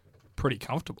win pretty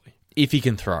comfortably. If he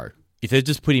can throw. If they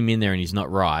just put him in there and he's not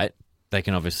right, they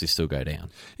can obviously still go down.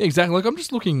 Yeah, exactly. Like, I'm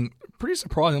just looking, pretty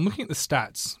surprising. I'm looking at the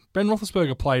stats. Ben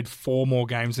Roethlisberger played 4 more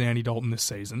games than Andy Dalton this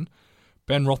season.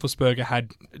 Ben Roethlisberger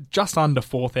had just under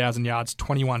 4,000 yards,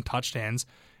 21 touchdowns.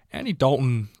 Andy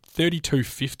Dalton,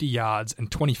 3,250 yards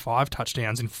and 25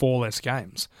 touchdowns in 4 less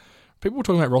games. People were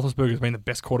talking about Roethlisberger as being the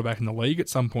best quarterback in the league at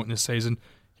some point this season.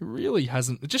 He really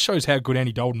hasn't. It just shows how good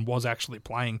Andy Dalton was actually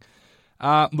playing.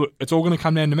 Look, it's all going to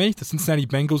come down to me. If the Cincinnati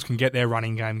Bengals can get their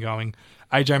running game going,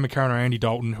 AJ McCarron or Andy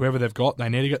Dalton, whoever they've got, they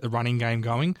need to get the running game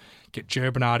going, get Jer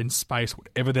Bernard in space,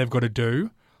 whatever they've got to do.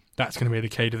 That's going to be the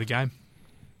key to the game.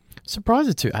 Surprised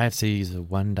the two AFCs are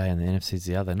one day and the NFC's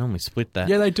the other. They normally split that.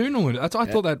 Yeah, they do normally. I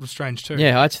thought that was strange too.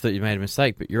 Yeah, I just thought you made a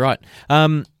mistake, but you're right.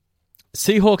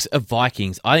 Seahawks are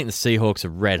Vikings. I think the Seahawks are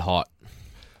red hot.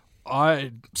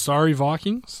 Sorry,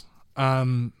 Vikings.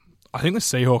 I think the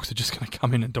Seahawks are just going to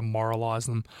come in and demoralise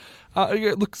them.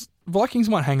 Look, Vikings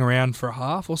might hang around for a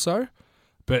half or so,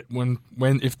 but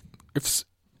if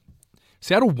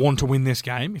Seattle want to win this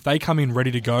game, if they come in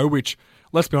ready to go, which,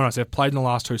 let's be honest, they've played in the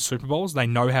last 2 Super Bowls, they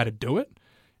know how to do it.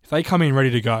 If they come in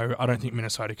ready to go, I don't think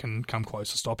Minnesota can come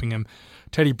close to stopping them.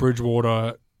 Teddy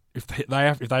Bridgewater, if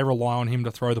they rely on him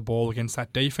to throw the ball against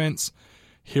that defense,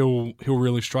 he'll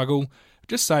really struggle.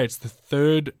 Just say it's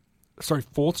the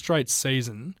fourth straight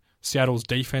season Seattle's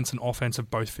defense and offense have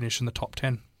both finished in the top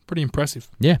 10. Pretty impressive.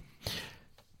 Yeah.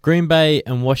 Green Bay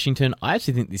and Washington, I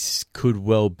actually think this could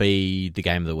well be the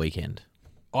game of the weekend.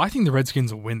 I think the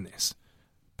Redskins will win this.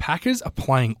 Packers are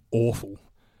playing awful.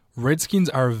 Redskins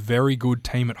are a very good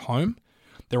team at home.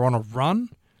 They're on a run.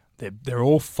 They're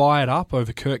all fired up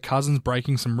over Kirk Cousins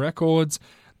breaking some records.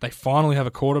 They finally have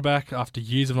a quarterback after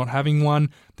years of not having one.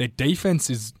 Their defense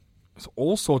is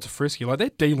all sorts of frisky. Like, their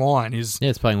D-line is Yeah,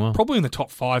 it's playing well. probably in the top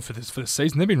 5 for the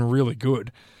season. They've been really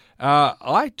good.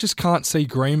 I just can't see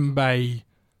Green Bay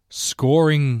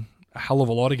scoring a hell of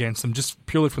a lot against them, just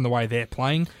purely from the way they're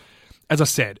playing. As I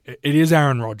said, it is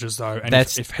Aaron Rodgers, though, and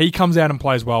if he comes out and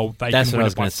plays well, they That's can what win I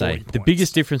was it by going to 40 say. points. The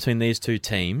biggest difference between these two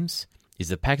teams is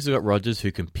the Packers have got Rodgers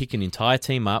who can pick an entire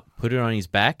team up, put it on his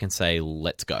back, and say,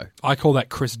 let's go. I call that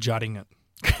Chris Judding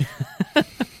it.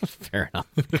 fair enough.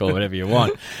 Call whatever you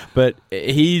want. But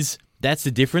that's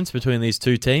the difference between these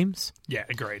two teams. Yeah,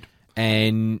 agreed.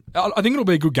 And I think it'll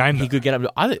be a good game, though. he could get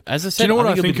up. As I said, Do you know what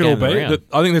I think it'll be? That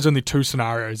I think there's only two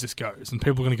scenarios this goes, and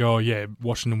people are going to go, "Oh yeah,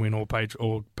 Washington win or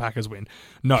Packers win."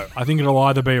 No, I think it'll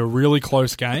either be a really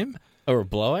close game, or a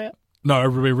blowout. No,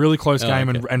 it'll be a really close game,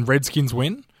 okay. and Redskins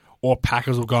win, or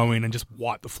Packers will go in and just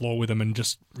wipe the floor with them and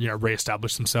just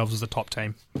reestablish themselves as the top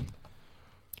team.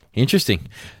 Interesting.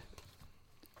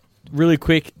 Really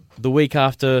quick. The week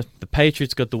after, the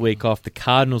Patriots got the week off, the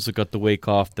Cardinals have got the week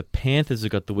off, the Panthers have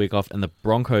got the week off, and the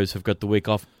Broncos have got the week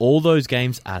off. All those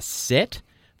games are set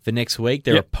for next week.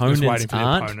 Their opponents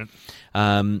aren't.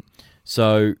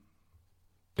 So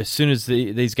as soon as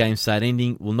these games start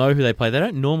ending, we'll know who they play. They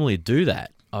don't normally do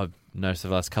that. I've noticed the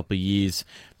last couple of years.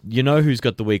 You know who's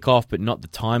got the week off, but not the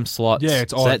time slots. Yeah,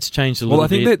 it's so odd. That's changed a little bit. Well,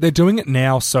 I think they're doing it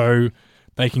now so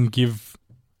they can give...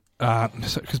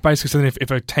 Because basically,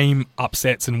 if a team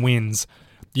upsets and wins,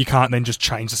 you can't then just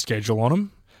change the schedule on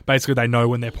them. Basically, they know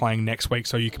when they're playing next week,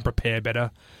 so you can prepare better.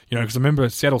 Because I remember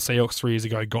Seattle Seahawks 3 years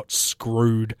ago got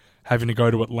screwed having to go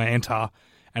to Atlanta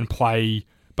and play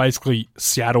basically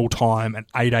Seattle time at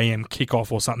 8 a.m.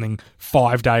 kickoff or something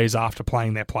 5 days after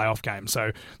playing their playoff game.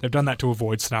 So they've done that to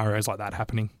avoid scenarios like that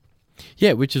happening.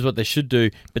 Yeah, which is what they should do.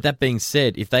 But that being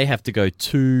said, if they have to go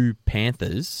to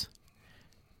Panthers...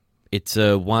 It's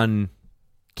a 1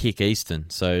 kick Eastern,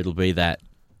 so it'll be that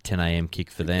 10 a.m.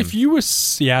 kick for them. If you were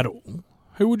Seattle,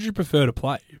 who would you prefer to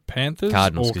play? Panthers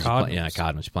Cardinals, or Cardinals?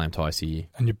 Cardinals. You play them twice a year.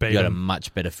 And you beat got a them.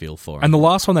 much better feel for them. And the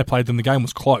last one they played them, the game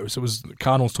was close. It was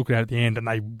Cardinals took it out at the end, and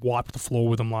they wiped the floor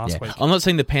with them last week. I'm not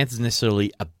saying the Panthers are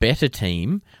necessarily a better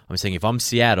team. I'm saying if I'm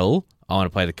Seattle, I want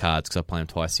to play the Cards because I play them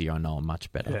twice a year. I know I'm much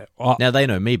better. Yeah, well, now, they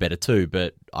know me better too,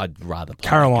 but I'd rather play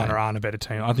Carolina aren't a better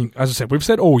team. I think, as I said, we've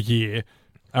said all year,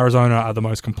 Arizona are the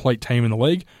most complete team in the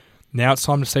league. Now it's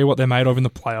time to see what they're made of in the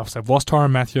playoffs. They've lost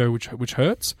Tyrann Mathieu, which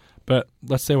hurts, but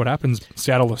let's see what happens.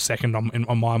 Seattle are second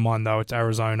on my mind, though. It's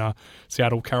Arizona,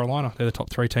 Seattle, Carolina. They're the top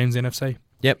 3 teams in the NFC.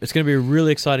 Yep, it's going to be a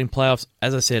really exciting playoffs.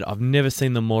 As I said, I've never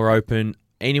seen them more open.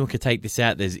 Anyone could take this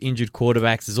out. There's injured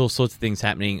quarterbacks. There's all sorts of things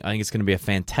happening. I think it's going to be a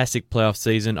fantastic playoff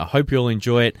season. I hope you all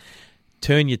enjoy it.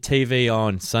 Turn your TV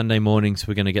on Sunday mornings.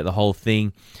 We're going to get the whole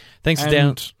thing. Thanks for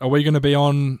down. Are we going to be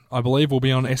on, I believe we'll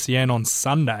be on SEN on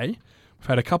Sunday. We've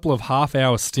had a couple of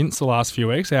half-hour stints the last few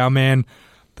weeks. Our man,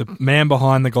 the man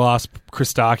behind the glass, Chris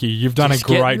Starkey, you've done Just a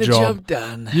great getting the job.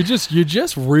 done. You just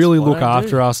really That's what look I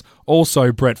after do. us.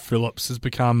 Also, Brett Phillips has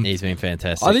become... He's been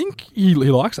fantastic. I think he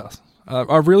likes us.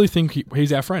 I really think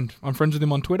he's our friend. I'm friends with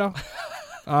him on Twitter.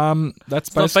 That's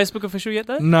It's not Facebook official yet,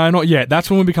 though? No, not yet. That's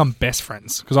when we become best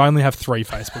friends, because I only have 3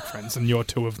 Facebook friends, and you're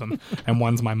 2 of them, and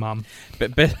one's my mum.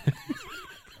 But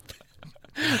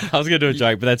I was going to do a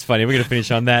joke, but that's funny. We're going to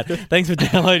finish on that. Thanks for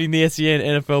downloading the SEN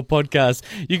NFL podcast.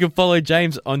 You can follow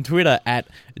James on Twitter at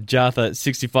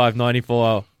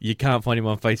Jartha6594. You can't find him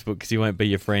on Facebook because he won't be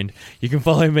your friend. You can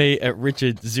follow me at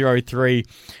Richard03.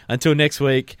 Until next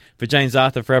week, for James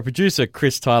Arthur, for our producer,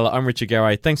 Chris Tyler, I'm Richard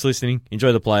Garay. Thanks for listening.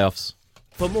 Enjoy the playoffs.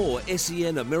 For more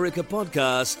SEN America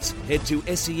podcasts, head to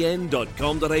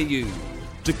sen.com.au.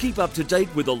 To keep up to date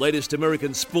with the latest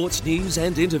American sports news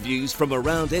and interviews from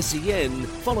around SEN,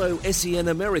 follow SEN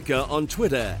America on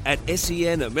Twitter at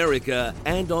SEN America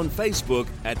and on Facebook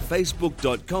at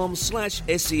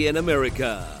facebook.com/SEN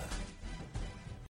America.